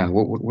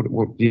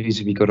views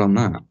have you got on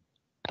that?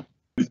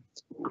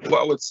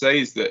 What I would say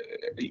is that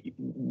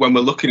when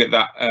we're looking at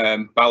that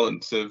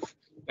balance of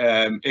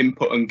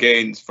input and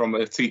gains from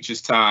a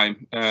teacher's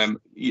time,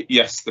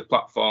 yes, the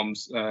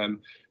platforms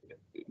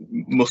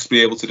must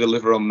be able to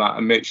deliver on that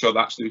and make sure that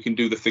actually we can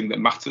do the thing that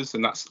matters,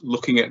 and that's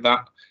looking at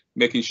that,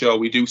 making sure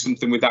we do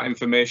something with that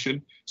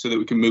information so that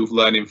we can move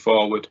learning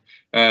forward.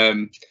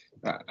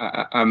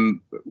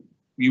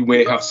 You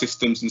may have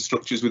systems and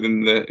structures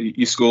within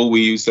your school.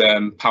 We use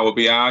Power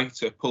BI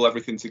to pull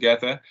everything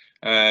together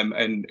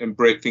and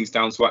break things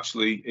down, so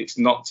actually it's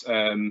not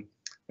a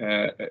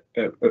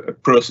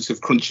process of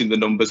crunching the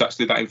numbers.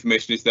 Actually, that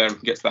information is there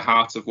and gets to the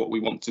heart of what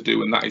we want to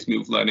do, and that is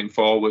move learning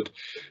forward.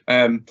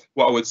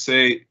 What I would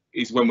say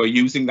is, when we're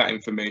using that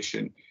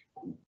information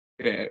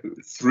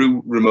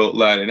through remote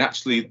learning,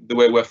 actually the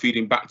way we're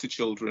feeding back to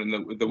children,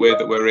 the way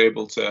that we're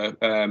able to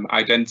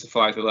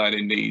identify the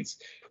learning needs,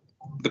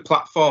 the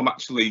platform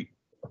actually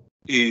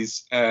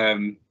is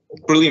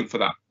brilliant for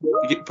that.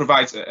 It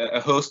provides a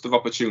host of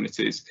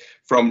opportunities,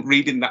 from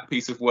reading that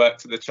piece of work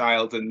to the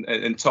child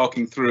and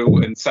talking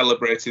through and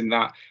celebrating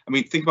that. I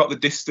mean, think about the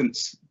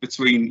distance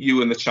between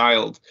you and the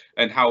child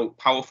and how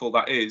powerful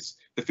that is.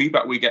 The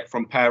feedback we get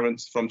from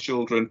parents, from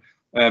children,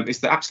 is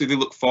that actually they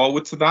look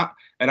forward to that,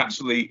 and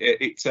actually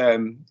it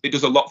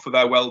does a lot for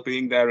their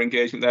well-being, their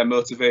engagement, their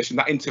motivation,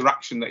 that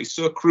interaction that is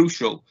so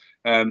crucial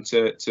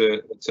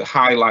to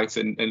highlight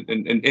and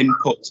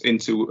input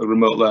into a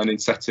remote learning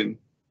setting.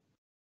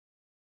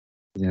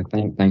 Yeah,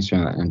 thanks for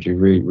that, Andrew.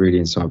 Really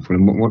insightful.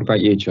 And what about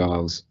you,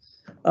 Giles?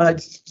 I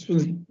just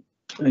want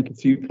to make a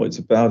few points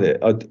about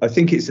it. I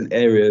think it's an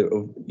area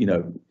of,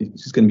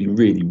 it's just going to be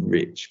really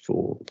rich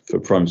for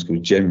primary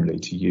schools generally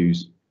to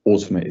use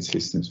automated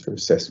systems for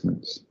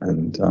assessments,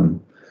 and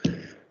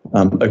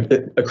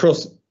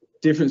across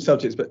different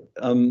subjects. But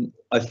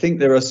I think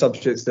there are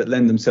subjects that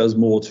lend themselves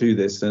more to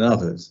this than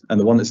others. And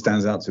the one that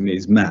stands out to me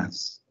is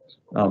maths,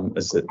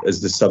 as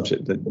the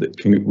subject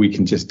that we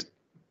can just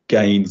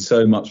gain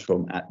so much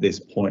from at this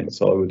point.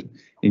 So I would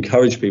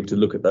encourage people to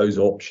look at those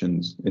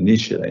options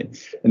initially.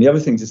 And the other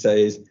thing to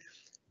say is,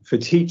 for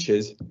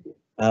teachers,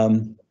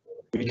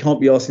 we can't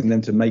be asking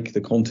them to make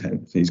the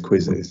content for these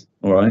quizzes,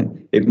 all right?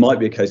 It might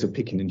be a case of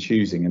picking and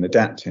choosing and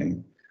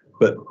adapting,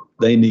 but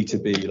they need to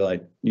be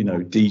like,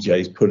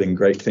 DJs pulling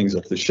great things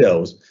off the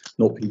shelves,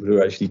 not people who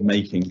are actually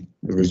making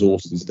the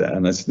resources there.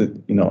 And that's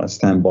I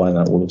stand by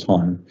that all the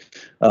time.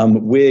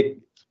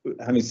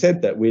 Having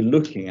said that, we're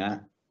looking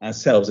at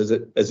ourselves as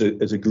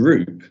a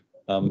group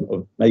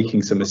of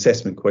making some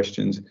assessment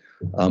questions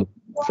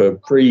for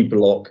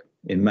pre-block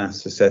in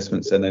maths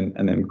assessments, and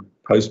then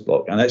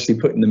post-block, and actually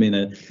putting them in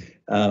a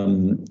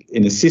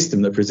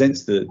system that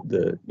presents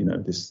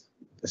this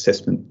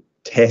assessment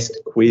test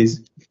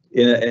quiz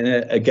in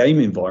a game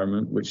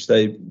environment, which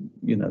they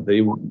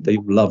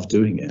love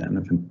doing it. And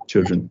I've had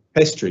children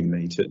pestering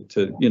me to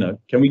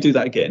can we do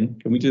that again?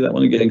 Can we do that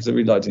one again? Because I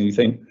really liked it. And you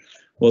think,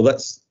 well,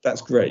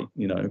 that's great,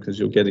 because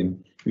you're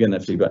getting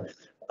that feedback.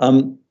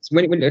 So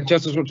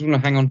just want to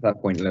hang on to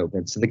that point a little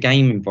bit. So the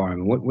game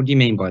environment, what do you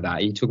mean by that?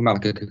 Are you talking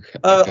about like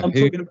I'm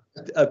talking about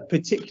a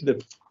particular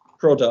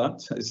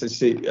product. Where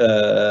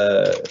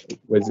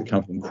does it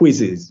come from?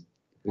 Quizzes.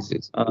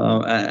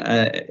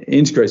 It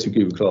integrates with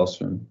Google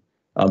Classroom,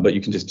 but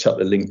you can just chuck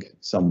the link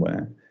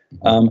somewhere.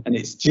 And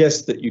it's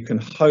just that you can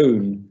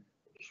hone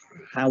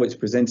how it's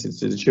presented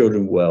to the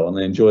children well, and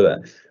they enjoy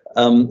that.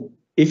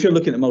 If you're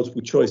looking at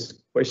multiple choice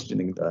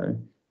questioning, though,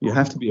 you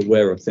have to be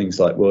aware of things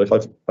like, well, if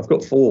I've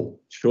got 4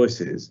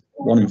 choices,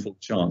 1 in 4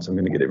 chance I'm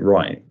going to get it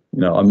right.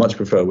 I much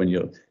prefer when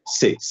you're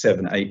 6,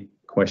 7, 8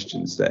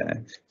 questions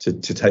there to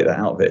take that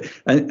out of it.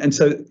 And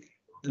so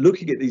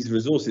looking at these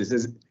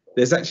resources,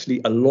 there's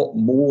actually a lot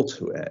more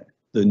to it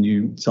than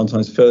you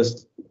sometimes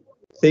first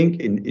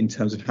think in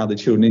terms of how the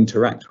children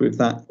interact with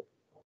that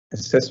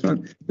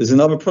assessment. There's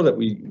another product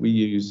we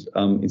use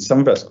in some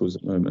of our schools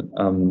at the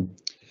moment,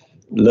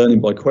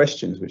 Learning by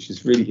Questions, which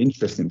is really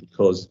interesting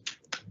because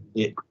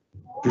it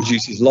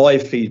produces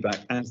live feedback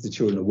as the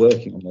children are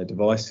working on their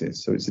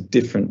devices. So it's a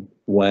different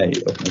way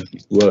of making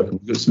it work. And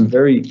we've got some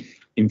very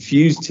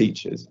infused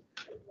teachers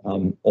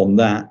on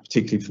that,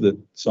 particularly for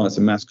the science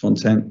and maths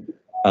content.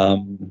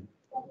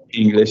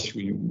 English,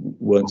 we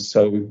weren't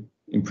so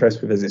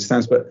impressed with as it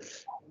stands. But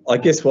I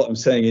guess what I'm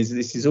saying is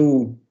this is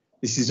all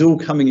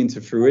coming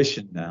into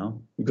fruition now.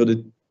 We've got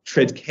to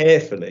tread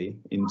carefully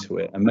into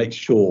it and make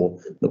sure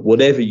that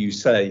whatever you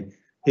say,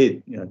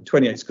 here,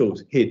 28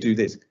 schools, here, do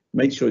this,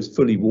 make sure it's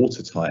fully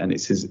watertight and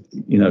it's as,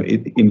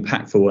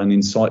 impactful and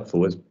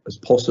insightful as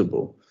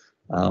possible.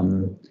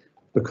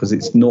 Because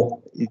it's not,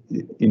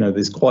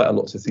 there's quite a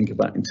lot to think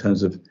about in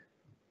terms of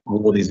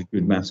what is a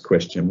good maths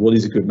question? What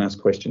is a good maths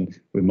question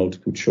with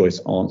multiple choice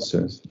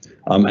answers?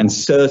 And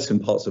certain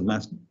parts of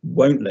maths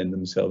won't lend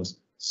themselves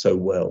so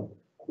well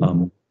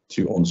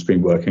to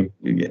on-screen working,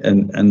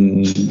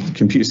 and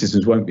computer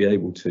systems won't be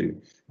able to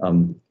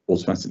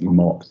automatically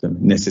mark them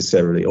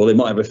necessarily, or they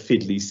might have a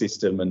fiddly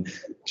system and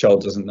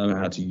child doesn't know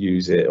how to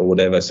use it or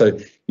whatever. So,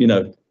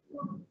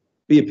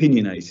 be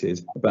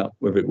opinionated about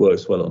whether it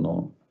works well or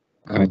not.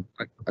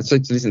 So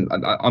listen,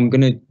 we're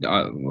going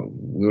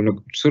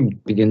to sort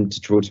of begin to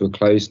draw to a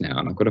close now,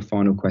 and I've got a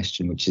final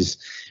question, which is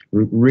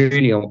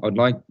really I'd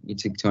like you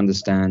to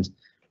understand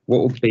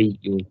what would be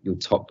your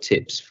top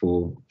tips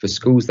for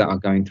schools that are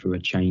going through a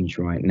change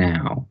right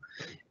now,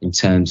 in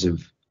terms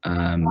of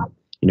how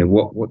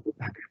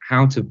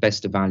to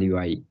best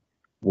evaluate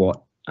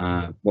what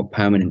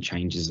permanent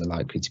changes are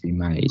likely to be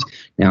made.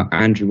 Now,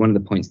 Andrew, one of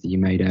the points that you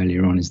made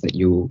earlier on is that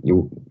you're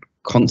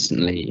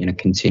constantly in a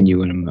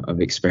continuum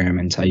of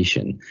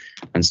experimentation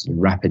and sort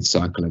of rapid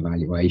cycle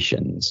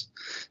evaluations.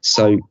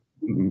 So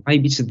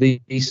maybe to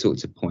these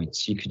sorts of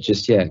points, you could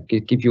just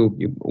give your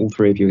all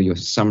three of you your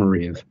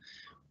summary of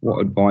what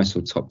advice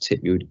or top tip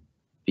you would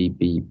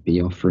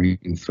be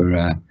offering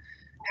for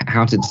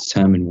how to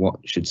determine what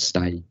should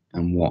stay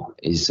and what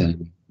is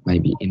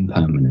maybe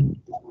impermanent.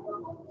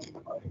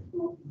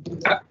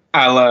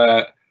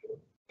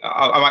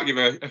 I might give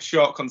a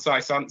short,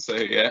 concise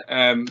answer here.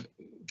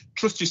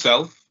 Trust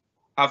yourself,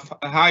 have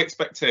high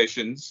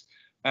expectations,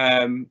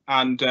 and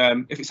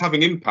if it's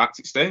having impact,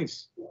 it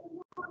stays.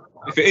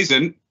 If it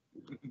isn't,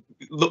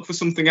 look for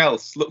something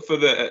else. Look for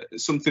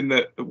something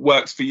that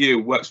works for you,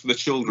 works for the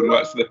children,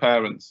 works for the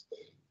parents.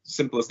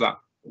 Simple as that.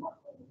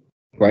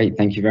 Great,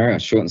 thank you very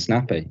much. Short and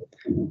snappy.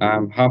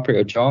 Harpreet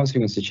or Giles, who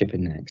wants to chip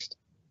in next?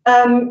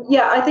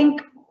 I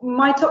think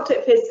my top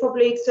tip is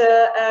probably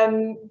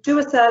to do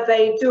a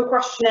survey, do a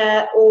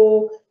questionnaire,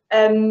 or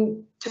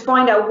to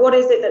find out what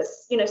is it that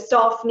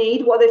staff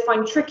need, what they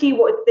find tricky,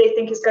 what they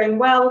think is going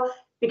well,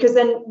 because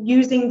then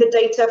using the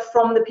data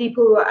from the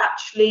people who are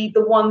actually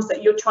the ones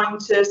that you're trying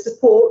to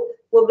support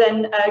will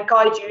then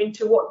guide you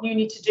into what you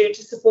need to do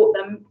to support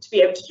them to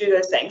be able to do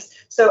those things.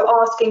 So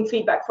asking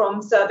feedback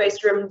from surveys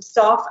from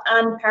staff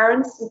and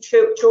parents and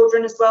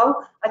children as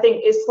well, I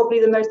think is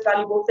probably the most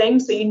valuable thing,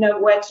 so you know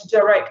where to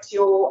direct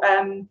your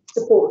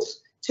support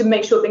to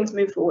make sure things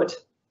move forward.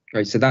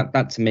 Great, so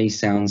that to me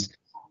sounds,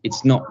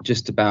 it's not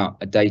just about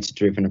a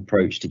data-driven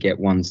approach to get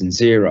ones and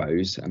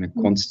zeros and a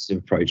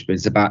quantitative approach, but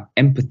it's about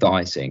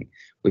empathizing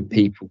with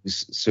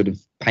people's sort of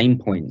pain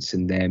points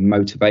and their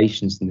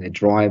motivations and their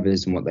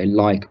drivers and what they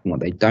like and what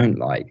they don't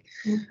like.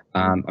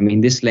 I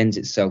mean, this lends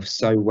itself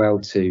so well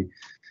to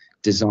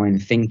design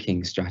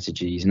thinking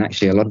strategies, and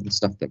actually a lot of the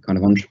stuff that kind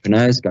of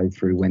entrepreneurs go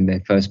through when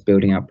they're first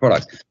building out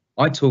products.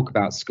 I talk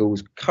about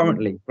schools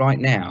currently, right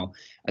now,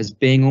 as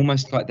being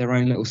almost like their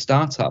own little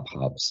startup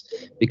hubs,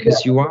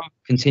 because you are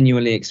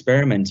continually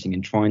experimenting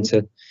and trying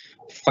to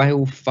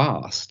fail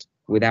fast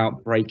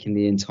without breaking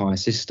the entire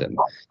system.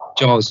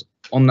 Giles,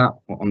 on that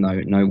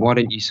note, why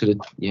don't you sort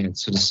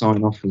of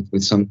sign off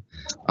with some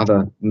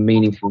other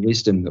meaningful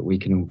wisdom that we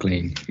can all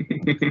glean?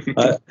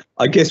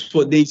 I guess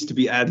what needs to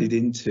be added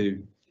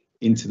into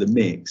the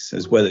mix,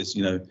 as well as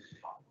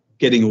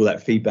getting all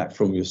that feedback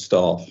from your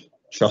staff,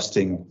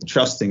 trusting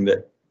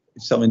that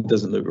if something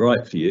doesn't look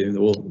right for you,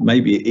 or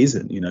maybe it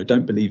isn't,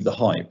 don't believe the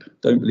hype,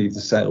 don't believe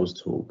the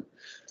sales talk,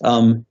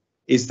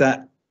 is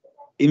that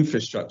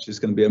infrastructure is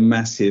going to be a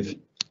massive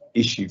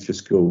issue for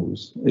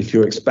schools. If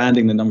you're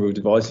expanding the number of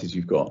devices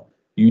you've got,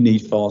 you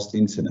need fast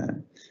internet.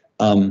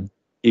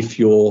 If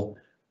you're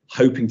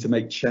hoping to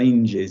make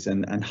changes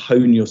and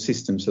hone your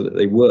system so that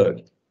they work,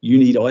 you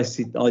need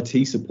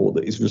IT support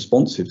that is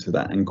responsive to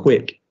that and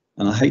quick.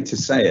 And I hate to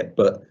say it,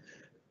 but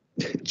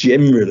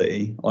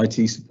generally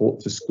IT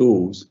support for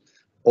schools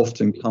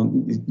often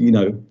come,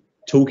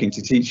 talking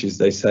to teachers,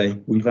 they say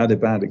we've had a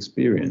bad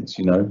experience,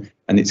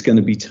 and it's going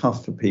to be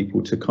tough for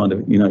people to kind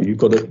of, you've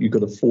got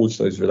to forge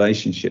those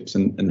relationships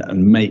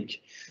and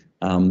make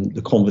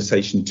the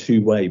conversation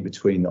two-way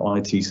between the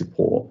IT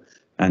support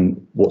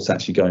and what's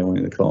actually going on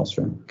in the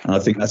classroom. And I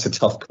think that's a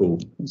tough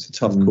call. It's a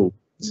tough call.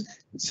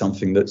 It's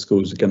something that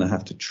schools are going to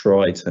have to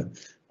try to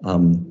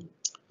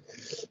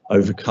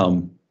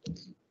overcome.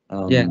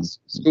 Yes,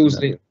 schools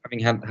having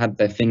had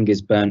their fingers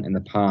burnt in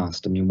the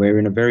past. I mean, we're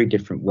in a very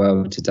different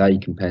world today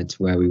compared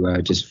to where we were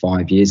just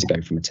 5 years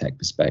ago from a tech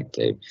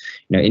perspective.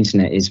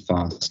 Internet is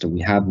faster.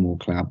 We have more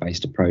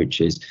cloud-based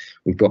approaches.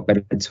 We've got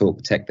better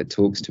tech that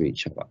talks to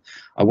each other.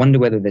 I wonder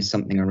whether there's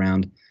something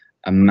around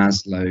a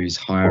Maslow's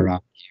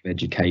hierarchy of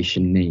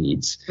education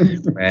needs,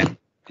 where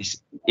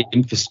this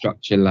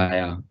infrastructure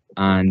layer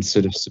and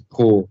sort of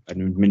support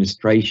and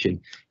administration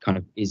kind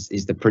of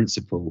is the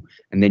principle,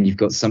 and then you've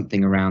got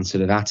something around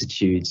sort of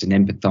attitudes and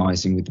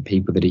empathizing with the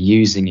people that are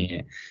using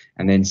it,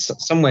 and then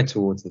somewhere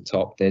towards the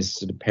top there's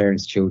sort of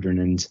parents, children,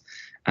 and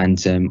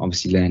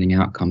obviously learning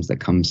outcomes that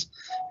comes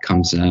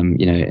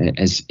you know,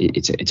 as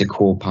it's a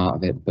core part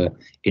of it. But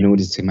in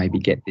order to maybe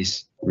get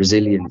this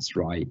resilience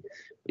right,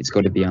 it's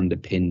got to be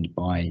underpinned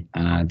by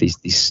these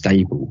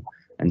stable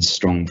and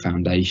strong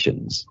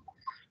foundations.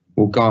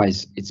 Well,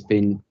 guys, it's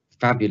been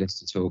fabulous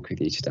to talk with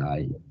you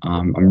today.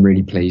 I'm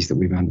really pleased that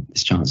we've had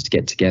this chance to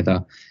get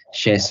together,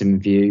 share some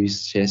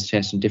views, share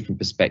some different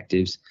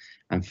perspectives,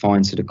 and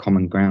find sort of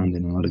common ground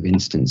in a lot of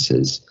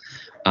instances.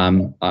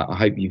 I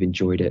hope you've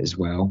enjoyed it as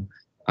well.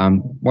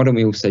 Why don't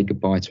we all say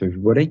goodbye to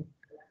everybody,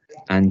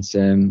 and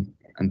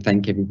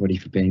thank everybody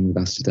for being with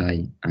us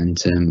today,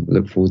 and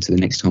look forward to the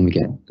next time we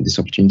get this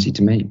opportunity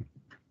to meet.